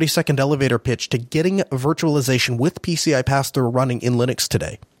there a 30-second elevator pitch to getting virtualization with PCI pass-through running in Linux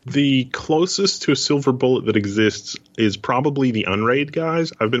today? The closest to a silver bullet that exists is probably the Unraid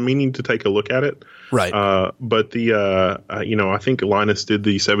guys. I've been meaning to take a look at it. Right. But I think Linus did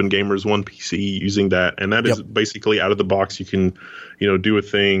the 7 Gamers 1 PC using that, and that is basically out of the box. You can, do a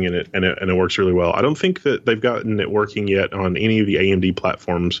thing, and it works really well. I don't think that they've gotten it working yet on any of the AMD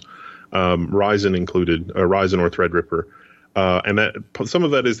platforms, Ryzen included, Ryzen or Threadripper. And that some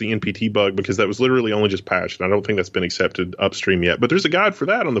of that is the NPT bug because that was literally only just patched, and I don't think that's been accepted upstream yet. But there's a guide for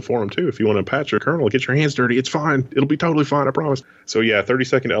that on the forum too. If you want to patch your kernel, get your hands dirty, it's fine. It'll be totally fine, I promise. So yeah,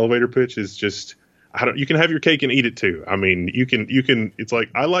 30-second elevator pitch is just you can have your cake and eat it too. I mean, you can. It's like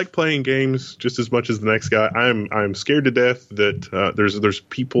I like playing games just as much as the next guy. I'm scared to death that there's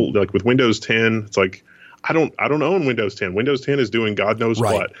people like with Windows 10. It's like I don't own Windows 10. Windows 10 is doing God knows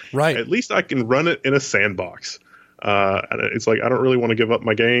what. Right. At least I can run it in a sandbox. It's like I don't really want to give up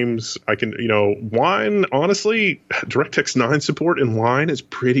my games. I can, Wine, honestly, DirectX 9 support in Wine is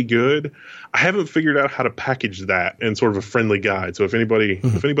pretty good. I haven't figured out how to package that in sort of a friendly guide. So if anybody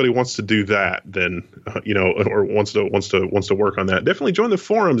wants to do that, then or wants to work on that, definitely join the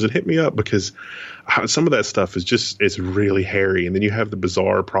forums and hit me up because some of that stuff is it's really hairy. And then you have the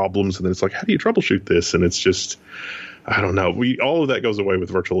bizarre problems, and then it's like, how do you troubleshoot this? And it's just, I don't know. All of that goes away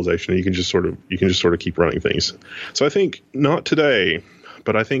with virtualization, and you can just sort of keep running things. So I think not today,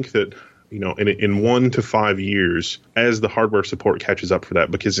 but I think that in 1 to 5 years, as the hardware support catches up for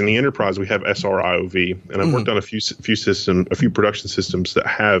that, because in the enterprise we have SR-IOV, and I've worked on a few production systems that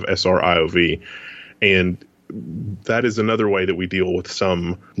have SR-IOV, and that is another way that we deal with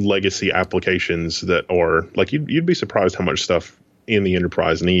some legacy applications that are like you'd be surprised how much stuff in the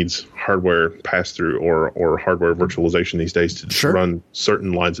enterprise needs hardware pass-through or hardware virtualization these days to run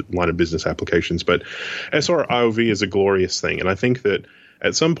certain line of business applications. But SR-IOV is a glorious thing, and I think that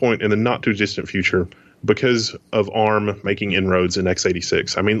at some point in the not-too-distant future, because of ARM making inroads in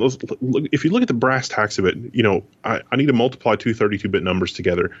x86. I mean, if you look at the brass tacks of it, I need to multiply two 32-bit numbers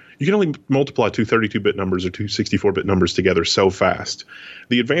together. You can only multiply two 32-bit numbers or two 64-bit numbers together so fast.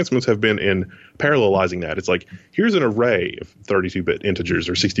 The advancements have been in parallelizing that. It's like, here's an array of 32-bit integers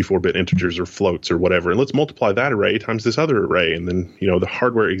or 64-bit integers or floats or whatever, and let's multiply that array times this other array, and then, the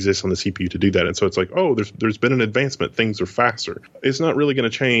hardware exists on the CPU to do that. And so it's like, oh, there's been an advancement. Things are faster. It's not really going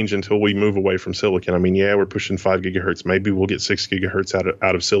to change until we move away from silicon. I mean, yeah, we're pushing 5 gigahertz. Maybe we'll get 6 gigahertz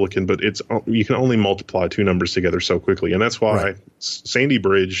out of silicon, but you can only multiply two numbers together so quickly, and that's why Sandy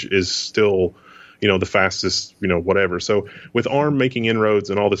Bridge is still, the fastest, whatever. So with ARM making inroads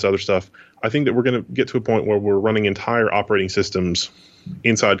and all this other stuff, I think that we're going to get to a point where we're running entire operating systems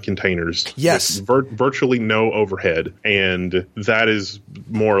inside containers. Yes. With virtually no overhead, and that is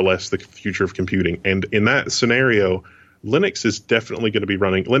more or less the future of computing. And in that scenario, Linux is definitely going to be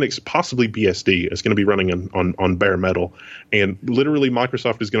running, Linux, possibly BSD, is going to be running on bare metal. And literally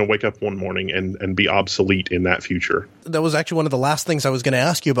Microsoft is going to wake up one morning and be obsolete in that future. That was actually one of the last things I was going to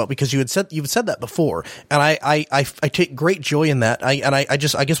ask you about, because you've said that before. And I take great joy in that. I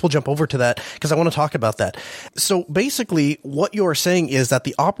guess we'll jump over to that because I want to talk about that. So basically what you're saying is that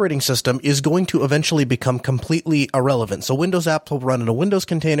the operating system is going to eventually become completely irrelevant. So Windows apps will run in a Windows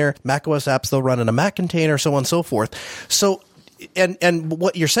container, macOS apps, they'll run in a Mac container, so on and so forth. So, and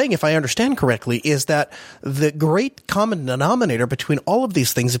what you're saying, if I understand correctly, is that the great common denominator between all of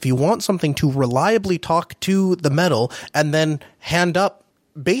these things, if you want something to reliably talk to the metal and then hand up,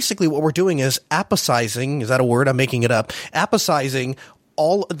 basically what we're doing is appicizing, is that a word? I'm making it up. Appicizing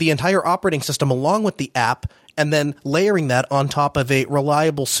the entire operating system along with the app, and then layering that on top of a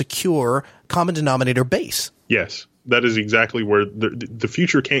reliable, secure common denominator base. Yes. That is exactly where the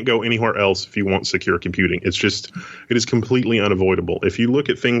future can't go anywhere else if you want secure computing. It is completely unavoidable. If you look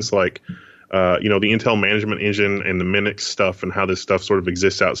at things like the Intel management engine and the Minix stuff and how this stuff sort of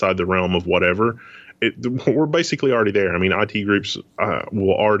exists outside the realm of whatever. We're basically already there. I mean, IT groups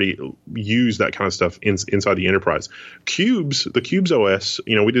will already use that kind of stuff inside the enterprise. The Qubes OS,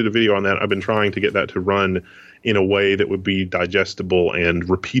 we did a video on that. I've been trying to get that to run in a way that would be digestible and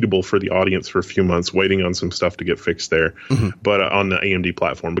repeatable for the audience for a few months, waiting on some stuff to get fixed there. But on the AMD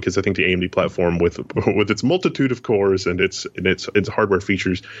platform, because I think the AMD platform with its multitude of cores and its hardware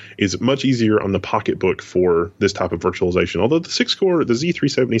features is much easier on the pocketbook for this type of virtualization. Although the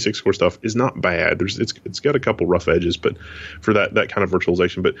Z370 6-core stuff is not bad. It's got a couple rough edges, but for that kind of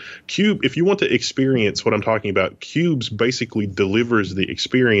virtualization. But Cube, if you want to experience what I'm talking about, Qubes basically delivers the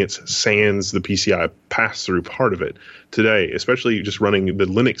experience sans the PCI pass-through part of it today, especially just running the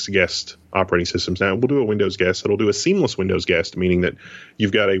Linux guest operating systems. Now we'll do a Windows guest. It'll do a seamless Windows guest, meaning that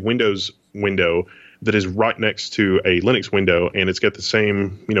you've got a Windows window that is right next to a Linux window, and it's got the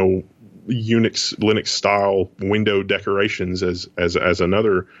same, Linux style window decorations as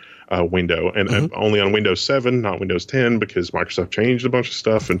another window, and only on Windows 7, not Windows 10, because Microsoft changed a bunch of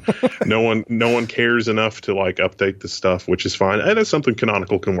stuff, and no one cares enough to update the stuff, which is fine. And that's something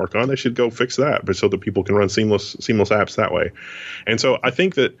Canonical can work on. They should go fix that, but so that people can run seamless apps that way. And so I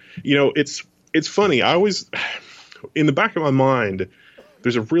think that it's funny. I always, in the back of my mind,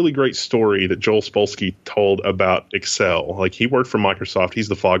 there's a really great story that Joel Spolsky told about Excel. He worked for Microsoft. He's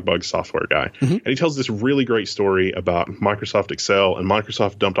the FogBug software guy. And he tells this really great story about Microsoft Excel, and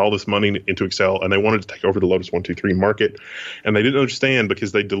Microsoft dumped all this money into Excel, and they wanted to take over the Lotus 1-2-3 market. And they didn't understand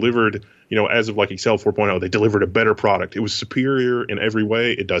because they delivered, as of Excel 4.0, they delivered a better product. It was superior in every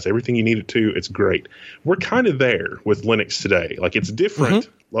way. It does everything you need it to. It's great. We're kind of there with Linux today. It's different.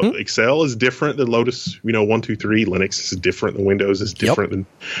 Excel is different than Lotus, 1-2-3. Linux is different than Windows. Is different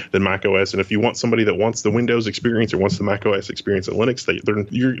than Mac OS. And if you want somebody that wants the Windows experience or wants the Mac OS experience at Linux,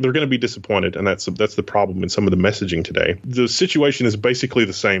 they're going to be disappointed. And that's the problem in some of the messaging today. The situation is basically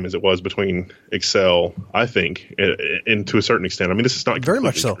the same as it was between Excel, I think, and to a certain extent. I mean, this is not very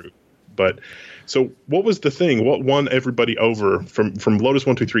much so. True, but so what was the thing? What won everybody over from Lotus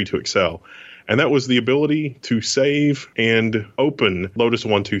 1-2-3 to Excel? And that was the ability to save and open Lotus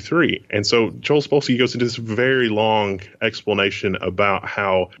 1-2-3. And so Joel Spolsky goes into this very long explanation about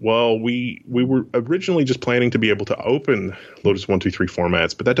how, we were originally just planning to be able to open Lotus 1-2-3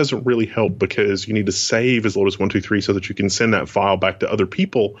 formats, but that doesn't really help because you need to save as Lotus 1-2-3 so that you can send that file back to other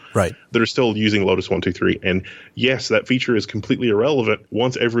people that are still using Lotus 1-2-3. And yes, that feature is completely irrelevant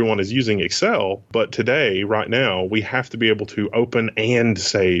once everyone is using Excel. But today, right now, we have to be able to open and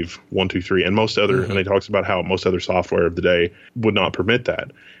save 1-2-3. And most other, and he talks about how most other software of the day would not permit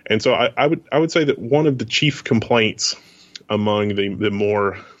that. And so I would say that one of the chief complaints among the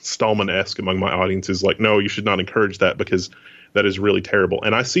more Stallman-esque among my audience is no, you should not encourage that because that is really terrible.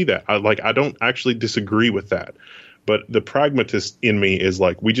 And I see that. I don't actually disagree with that. But the pragmatist in me is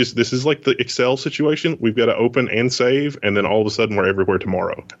this is like the Excel situation. We've got to open and save, and then all of a sudden we're everywhere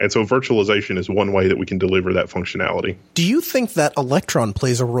tomorrow. And so virtualization is one way that we can deliver that functionality. Do you think that Electron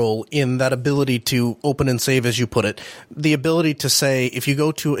plays a role in that ability to open and save, as you put it? The ability to say, if you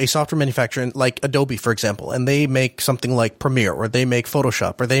go to a software manufacturer like Adobe, for example, and they make something like Premiere, or they make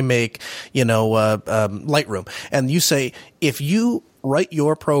Photoshop, or they make, Lightroom, and you say, if you write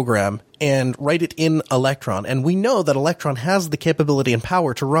your program and write it in Electron. And we know that Electron has the capability and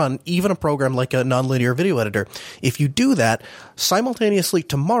power to run even a program like a nonlinear video editor. If you do that, simultaneously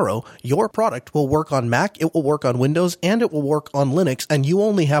tomorrow, your product will work on Mac, it will work on Windows, and it will work on Linux, and you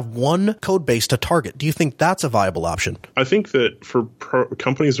only have one code base to target. Do you think that's a viable option? I think that for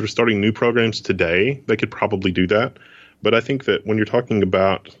companies that are starting new programs today, they could probably do that. But I think that when you're talking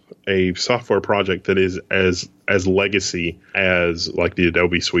about a software project that is as legacy as the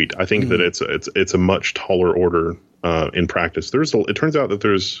Adobe suite, I think that it's a much taller order in practice. It turns out that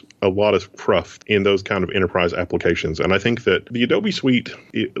there's a lot of cruft in those kind of enterprise applications, and I think that the Adobe suite,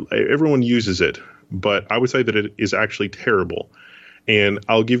 everyone uses it, but I would say that it is actually terrible. And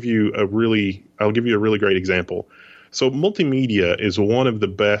I'll give you a really great example. So multimedia is one of the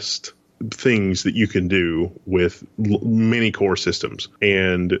best things that you can do with many core systems,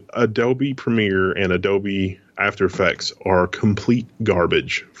 and Adobe Premiere and Adobe After Effects are complete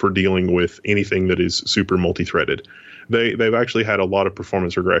garbage for dealing with anything that is super multi-threaded. They've actually had a lot of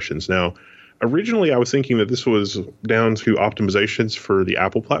performance regressions. Now, originally I was thinking that this was down to optimizations for the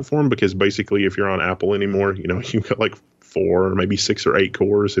Apple platform, because basically if you're on Apple anymore, you've got 4 or maybe 6 or 8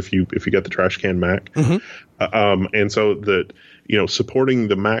 cores if you got the trash can Mac. And so that supporting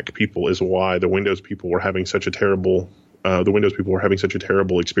the Mac people is why the Windows people were having such a terrible the Windows people were having such a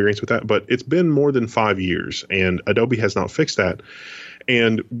terrible experience with that. But it's been more than 5 years, and Adobe has not fixed that.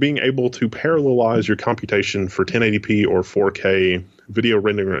 And being able to parallelize your computation for 1080p or 4K video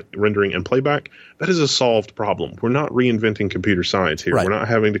rendering and playback, that is a solved problem. We're not reinventing computer science here. Right. We're not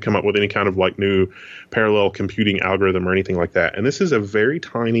having to come up with any kind of like new parallel computing algorithm or anything like that. And this is a very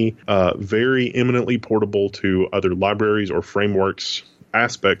tiny, very eminently portable to other libraries or frameworks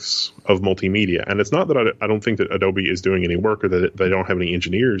aspects of multimedia. And it's not that I don't think that Adobe is doing any work or that they don't have any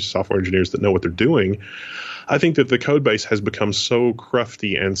engineers, software engineers that know what they're doing. I think that the code base has become so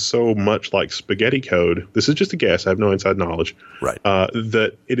crufty and so much like spaghetti code. This is just a guess. I have no inside knowledge. Right.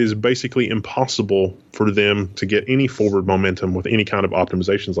 That it is basically impossible for them to get any forward momentum with any kind of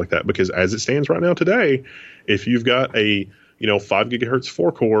optimizations like that. Because as it stands right now today, if you've got a 5 gigahertz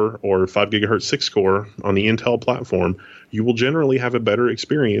 4-core or 5 gigahertz 6-core on the Intel platform, you will generally have a better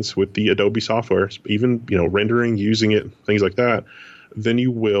experience with the Adobe software, even rendering, using it, things like that, than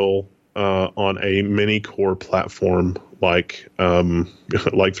you will on a mini-core platform like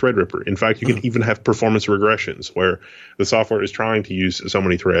Threadripper. In fact, you can even have performance regressions where the software is trying to use so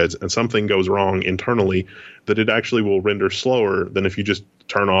many threads and something goes wrong internally that it actually will render slower than if you just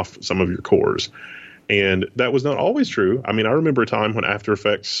turn off some of your cores. And that was not always true. I mean, I remember a time when After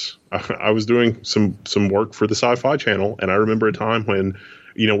Effects, I was doing some work for the Sci-Fi Channel, and I remember a time when,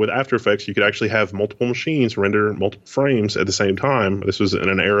 with After Effects, you could actually have multiple machines render multiple frames at the same time. This was in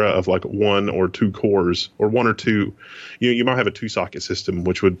an era of like 1 or 2 cores, or 1 or 2. You might have a 2-socket system,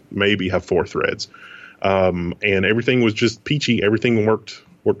 which would maybe have 4 threads. And everything was just peachy. Everything worked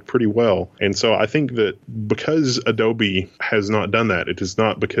pretty well. And so I think that because Adobe has not done that, it is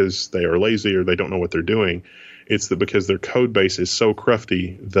not because they are lazy or they don't know what they're doing. It's that because their code base is so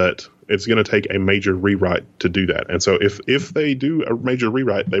crufty that it's going to take a major rewrite to do that. And so if they do a major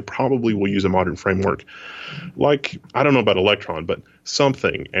rewrite, they probably will use a modern framework like, I don't know about Electron, but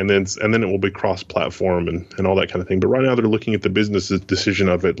something. And then it will be cross-platform and all that kind of thing. But right now they're looking at the business decision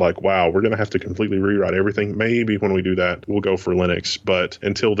of it like, wow, we're going to have to completely rewrite everything. Maybe when we do that, we'll go for Linux. But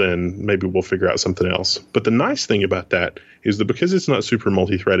until then, maybe we'll figure out something else. But the nice thing about that is that because it's not super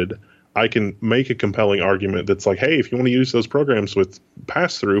multi-threaded, I can make a compelling argument that's like, hey, if you want to use those programs with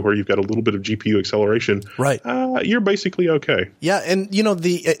pass-through where you've got a little bit of GPU acceleration, right, you're basically okay. Yeah, and at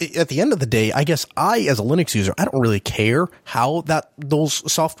the end of the day, I guess as a Linux user, I don't really care how those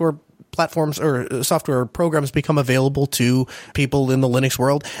software platforms or software programs become available to people in the Linux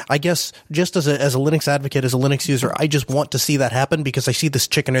world. I guess just as a Linux advocate, as a Linux user, I just want to see that happen because I see this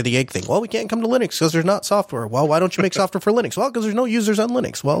chicken or the egg thing. Well, we can't come to Linux because there's not software. Well, why don't you make software for Linux? Well, because there's no users on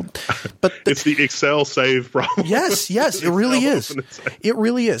Linux. Well, but it's the Excel save problem. Yes, it really is. It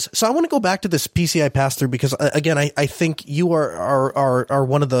really is. So I want to go back to this PCI pass-through because again, I think you are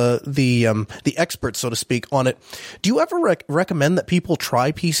one of the experts, so to speak, on it. Do you ever recommend that people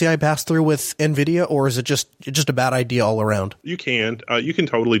try PCI pass-through with NVIDIA, or is it just a bad idea all around? You can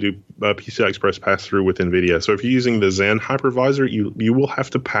totally do PCI Express pass-through with NVIDIA. So if you're using the Zen hypervisor, you will have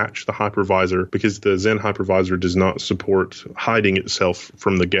to patch the hypervisor because the Zen hypervisor does not support hiding itself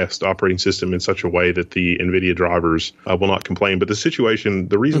from the guest operating system in such a way that the NVIDIA drivers will not complain. But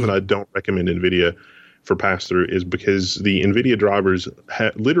the reason that I don't recommend NVIDIA for pass-through is because the NVIDIA drivers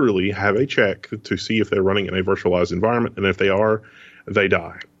literally have a check to see if they're running in a virtualized environment, and if they are, they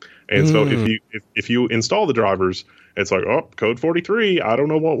die. And so if you install the drivers, it's like, oh, code 43, I don't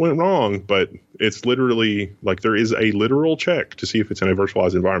know what went wrong, but it's literally like there is a literal check to see if it's in a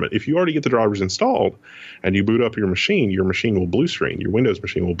virtualized environment. If you already get the drivers installed and you boot up your machine will blue screen. Your Windows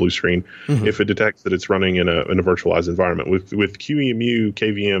machine will blue screen if it detects that it's running in a virtualized environment. With QEMU,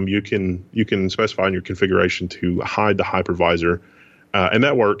 KVM, you can specify in your configuration to hide the hypervisor, and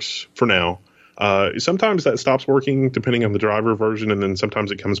that works for now. Sometimes that stops working depending on the driver version, and then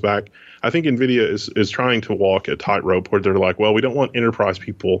sometimes it comes back. I think NVIDIA is trying to walk a tightrope where they're like, well, we don't want enterprise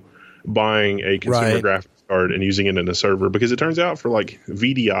people buying a consumer graphics card and using it in a server, because it turns out for like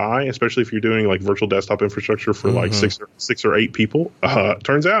VDI, especially if you're doing like virtual desktop infrastructure for like six or eight people,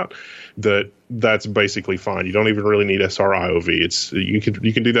 turns out that's basically fine. You don't even really need SRIOV.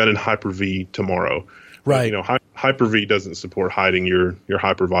 You can do that in Hyper-V tomorrow. Right. But, Hyper-V doesn't support hiding your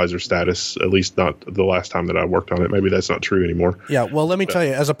hypervisor status, at least not the last time that I worked on it. Maybe that's not true anymore. Yeah, well, let me tell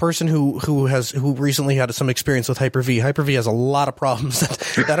you, as a person who recently had some experience with Hyper-V has a lot of problems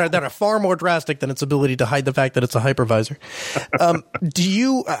that are far more drastic than its ability to hide the fact that it's a hypervisor.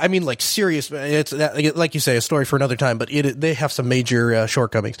 Serious, it's like you say, a story for another time, but they have some major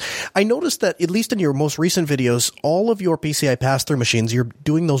shortcomings. I noticed that, at least in your most recent videos, all of your PCI pass-through machines, you're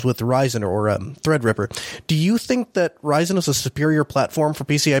doing those with Ryzen or Threadripper. Do you think think that Ryzen is a superior platform for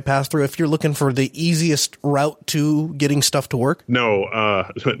PCI pass-through if you're looking for the easiest route to getting stuff to work? No,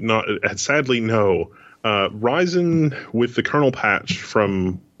 sadly, no. Ryzen with the kernel patch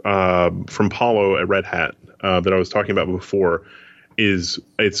from Palo at Red Hat that I was talking about before it's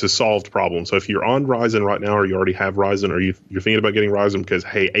a solved problem. So if you're on Ryzen right now, or you already have Ryzen, or you're thinking about getting Ryzen because,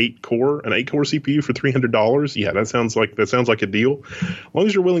 hey, an 8-core CPU for $300, yeah, that sounds like a deal. As long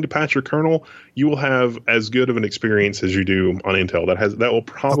as you're willing to patch your kernel, you will have as good of an experience as you do on Intel. That will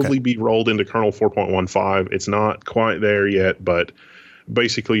probably be rolled into kernel 4.15. It's not quite there yet, but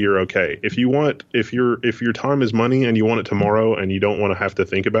basically you're okay. If your time is money and you want it tomorrow and you don't want to have to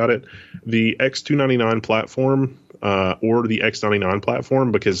think about it, the X299 platform or the X99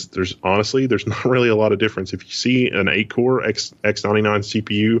 platform, because there's not really a lot of difference. If you see an 8-core X99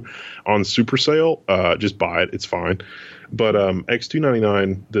 CPU on super sale, just buy it. It's fine. But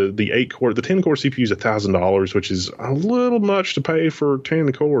X299, the 8-core, the 10-core CPU is $1,000, which is a little much to pay for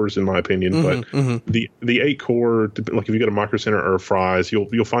 10 cores, in my opinion. The 8-core, like if you go to Micro Center or Fry's,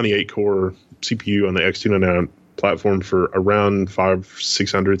 you'll find the 8-core CPU on the X299 platform for around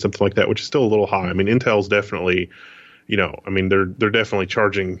 $500-$600, something like that, which is still a little high. I mean, Intel's definitely, they're definitely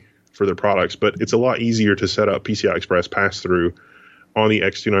charging for their products, but it's a lot easier to set up PCI Express pass-through on the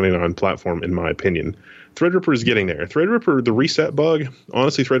X299 platform, in my opinion. Threadripper is getting there. Threadripper, the reset bug,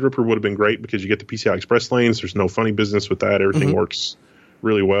 honestly, Threadripper would have been great because you get the PCI Express lanes. There's no funny business with that. Everything works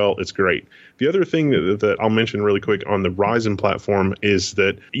really well. It's great. The other thing that I'll mention really quick on the Ryzen platform is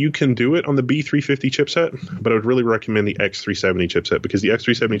that you can do it on the B350 chipset, but I would really recommend the X370 chipset because the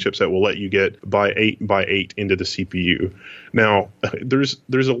X370 chipset will let you get by 8x8 into the CPU. Now, there's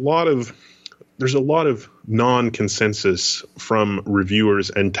a lot of non-consensus from reviewers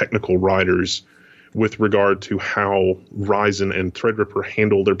and technical writers with regard to how Ryzen and Threadripper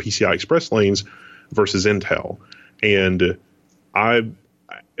handle their PCI Express lanes versus Intel. And I've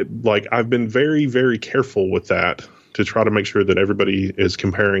been very, very careful with that to try to make sure that everybody is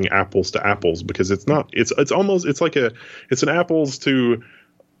comparing apples to apples, because it's an apples to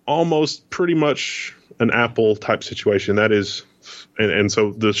almost pretty much an Apple type situation. That is, and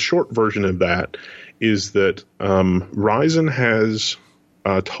so the short version of that is that Ryzen has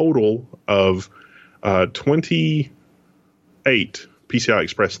a total of 28 PCI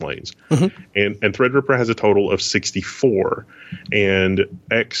Express lanes, and Threadripper has a total of 64, and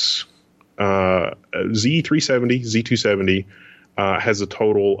Z370, Z270 has a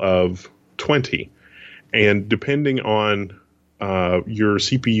total of 20, and depending on your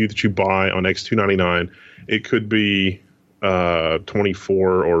CPU that you buy on X299, it could be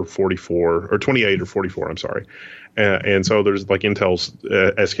 24 or 44 or 28 or 44. I'm sorry. And so there's like Intel's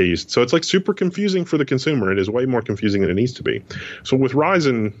SKUs. So it's like super confusing for the consumer. It is way more confusing than it needs to be. So with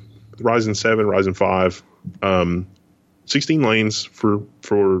Ryzen 7, Ryzen 5, 16 lanes for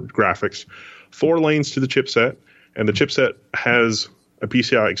graphics, 4 lanes to the chipset, and the chipset has a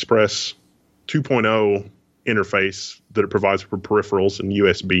PCI Express 2.0 interface that it provides for peripherals and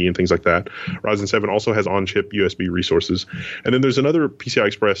USB and things like that. Ryzen 7 also has on-chip USB resources. And then there's another PCI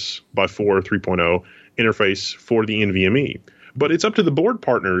Express by 4 3.0 interface for the NVMe. But it's up to the board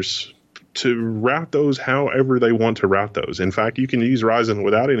partners to route those however they want to route those. In fact, you can use Ryzen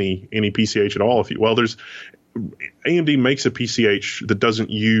without any PCH at all. There's AMD makes a PCH that doesn't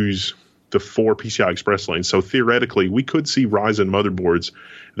use the 4 PCI Express lanes. So theoretically, we could see Ryzen motherboards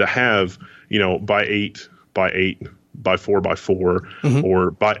that have, by 8 by 4 by 4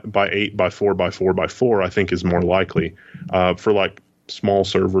 or by 8 by 4 by 4 by 4, I think is more likely for like small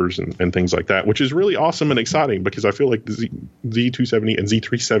servers and things like that, which is really awesome and exciting because I feel like the Z270 and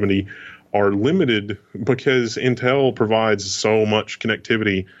Z370 are limited because Intel provides so much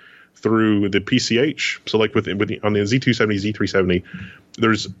connectivity through the PCH. So like on the Z270, Z370,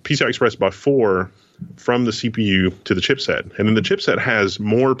 there's PCI Express by 4 from the CPU to the chipset. And then the chipset has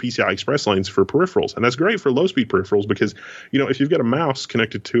more PCI Express lanes for peripherals. And that's great for low-speed peripherals because, if you've got a mouse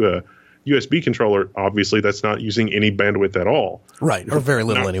connected to a USB controller, obviously that's not using any bandwidth at all. Right, or very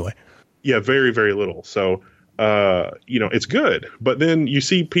little anyway. Yeah, very, very little. So, it's good. But then you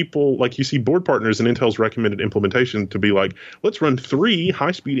see board partners in Intel's recommended implementation to be like, let's run 3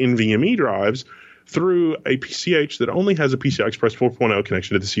 high-speed NVMe drives through a PCH that only has a PCI Express 4.0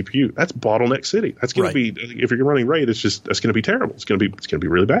 connection to the CPU. That's bottleneck city. That's going to be, if you're running RAID, that's going to be terrible. It's going to be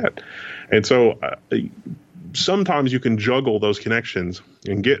really bad. And so sometimes you can juggle those connections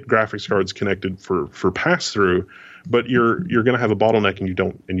and get graphics cards connected for pass through, but you're going to have a bottleneck and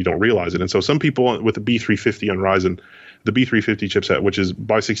you don't realize it. And so some people with the B350 on Ryzen, the B350 chipset, which is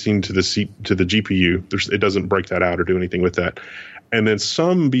by 16 to the GPU, it doesn't break that out or do anything with that. And then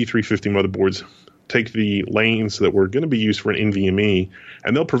some B350 motherboards take the lanes that were going to be used for an NVMe,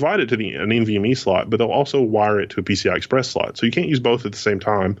 and they'll provide it to an NVMe slot, but they'll also wire it to a PCI Express slot. So you can't use both at the same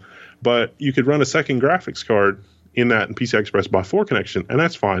time, but you could run a second graphics card in that PCI Express by 4 connection, and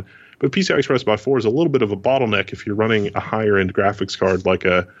that's fine. But PCI Express by 4 is a little bit of a bottleneck if you're running a higher end graphics card, like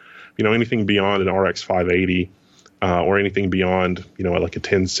anything beyond an RX 580. Or anything beyond, like a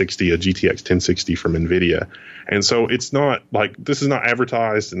 1060, a GTX 1060 from NVIDIA. And so it's not like, this is not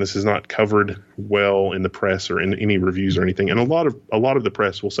advertised and this is not covered well in the press or in any reviews or anything. And a lot of the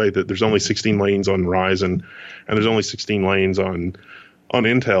press will say that there's only 16 lanes on Ryzen and there's only 16 lanes on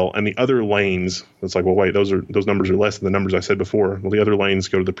Intel, and the other lanes, it's like, well, wait, those numbers are less than the numbers I said before. Well, the other lanes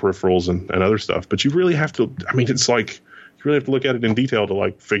go to the peripherals and other stuff. But you really have to, it's like, you really have to look at it in detail to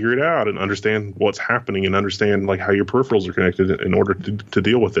like figure it out and understand what's happening and understand like how your peripherals are connected in order to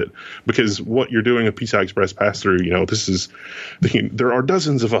deal with it. Because what you're doing a PCI Express pass through, there are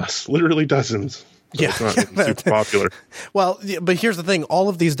dozens of us, literally dozens. So it's not super popular. Well, but here's the thing. All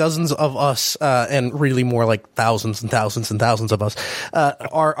of these dozens of us, and really more like thousands and thousands and thousands of us,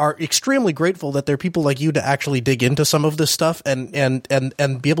 are extremely grateful that there are people like you to actually dig into some of this stuff and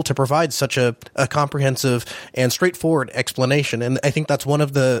be able to provide such a comprehensive and straightforward explanation. And I think that's one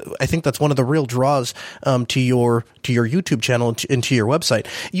of the real draws to your YouTube channel and to your website.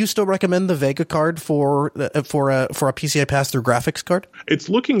 You still recommend the Vega card for a PCI pass-through graphics card? It's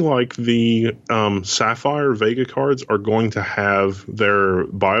looking like the Sapphire Vega cards are going to have their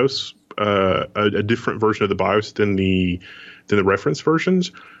BIOS, a different version of the BIOS than the reference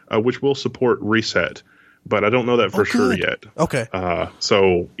versions, which will support reset. But I don't know that for sure yet. Okay.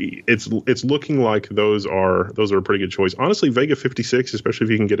 So it's looking like those are a pretty good choice. Honestly, Vega 56, especially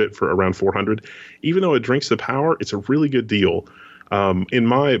if you can get it for around $400, even though it drinks the power, it's a really good deal. In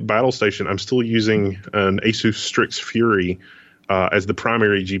my battle station, I'm still using an Asus Strix Fury as the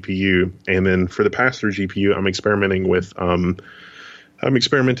primary GPU, and then for the pass-through GPU, I'm experimenting with GTX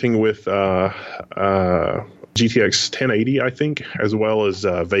 1080, I think, as well as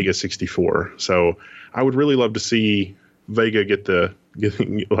Vega 64. So I would really love to see Vega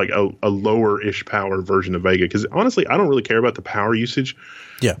getting like a lower-ish power version of Vega, because honestly, I don't really care about the power usage.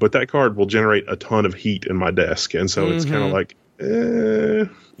 Yeah. But that card will generate a ton of heat in my desk, and so it's kind of like,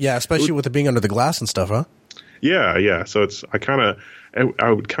 yeah, especially with it being under the glass and stuff, huh? Yeah. So I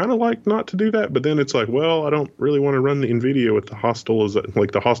would kind of like not to do that, but then it's like, well, I don't really want to run the NVIDIA with the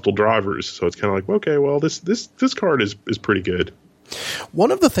hostile drivers. So it's kind of like, okay, well, this card is pretty good.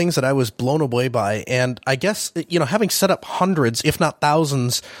 One of the things that I was blown away by, and I guess, having set up hundreds, if not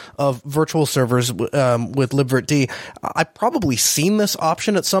thousands, of virtual servers with libvirtd, I've probably seen this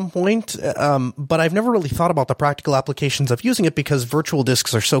option at some point, but I've never really thought about the practical applications of using it because virtual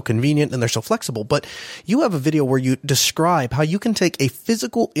disks are so convenient and they're so flexible. But you have a video where you describe how you can take a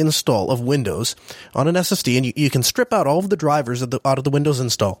physical install of Windows on an SSD, and you can strip out all of the drivers out of the Windows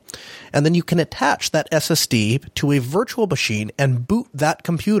install, and then you can attach that SSD to a virtual machine and boot that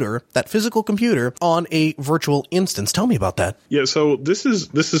physical computer, on a virtual instance. Tell me about that. Yeah, so this is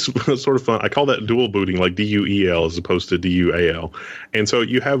sort of fun. I call that dual booting, like DUEL as opposed to DUAL. And so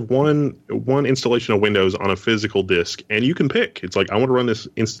you have one installation of Windows on a physical disk, and you can pick. It's like, I want to run this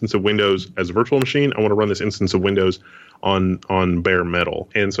instance of Windows as a virtual machine. I want to run this instance of Windows on bare metal.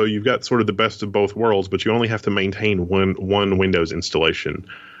 And so you've got sort of the best of both worlds, but you only have to maintain one Windows installation.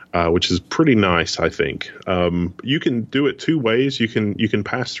 Which is pretty nice, I think. You can do it two ways. You can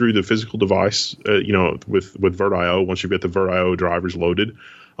pass through the physical device, with VirtIO once you've got the VirtIO drivers loaded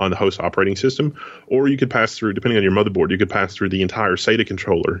on the host operating system, or you could pass through, depending on your motherboard, you could pass through the entire SATA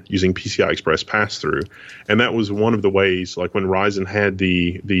controller using PCI Express pass-through. And that was one of the ways, like when Ryzen had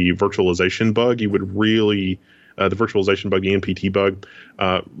the virtualization bug, you would really the virtualization bug, the NPT bug,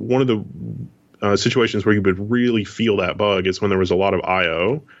 one of the situations where you would really feel that bug is when there was a lot of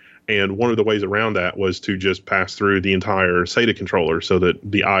I/O. And one of the ways around that was to just pass through the entire SATA controller so that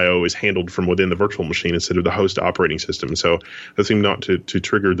the I/O is handled from within the virtual machine instead of the host operating system. So that seemed not to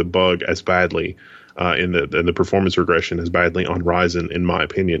trigger the bug as badly in the performance regression as badly on Ryzen, in my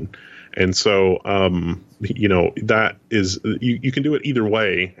opinion. And so, that is, you can do it either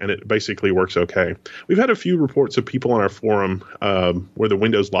way, and it basically works okay. We've had a few reports of people on our forum where the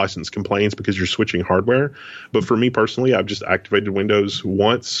Windows license complains because you're switching hardware. But for me personally, I've just activated Windows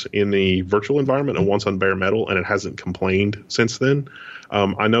once in the virtual environment and once on bare metal, and it hasn't complained since then.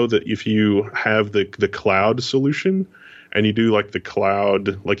 I know that if you have the cloud solution, and you do like the cloud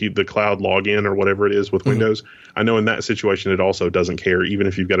login or whatever it is with Windows, I know in that situation it also doesn't care, even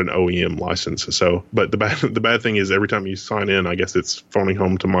if you've got an OEM license. So, but the bad thing is every time you sign in, I guess it's phoning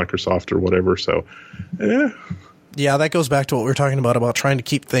home to Microsoft or whatever. So, Yeah, that goes back to what we were talking about trying to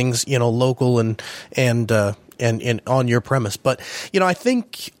keep things, local and on your premise. But, I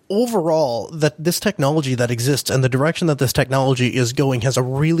think overall that this technology that exists and the direction that this technology is going has a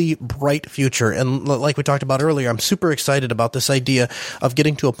really bright future. And like we talked about earlier, I'm super excited about this idea of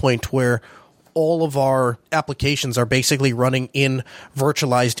getting to a point where all of our applications are basically running in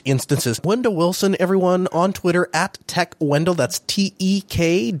virtualized instances. Wendell Wilson, everyone, on Twitter at TechWendell. That's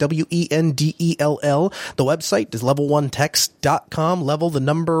TEKWENDELL. The website is level1text.com.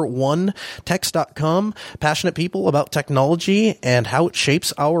 Level1text.com. Passionate people about technology and how it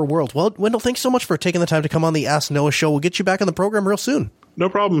shapes our world. Well, Wendell, thanks so much for taking the time to come on the Ask Noah show. We'll get you back on the program real soon. No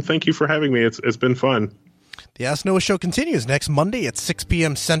problem. Thank you for having me. It's been fun. The Ask Noah show continues next Monday at 6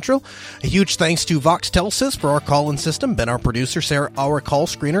 p.m. Central. A huge thanks to Vox Telesys for our call-in system, Ben, our producer, Sarah, our call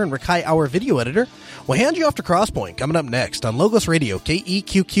screener, and Rikai, our video editor. We'll hand you off to Crosspoint coming up next on Logos Radio,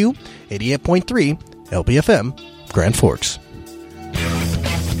 KEQQ 88.3 LPFM, Grand Forks.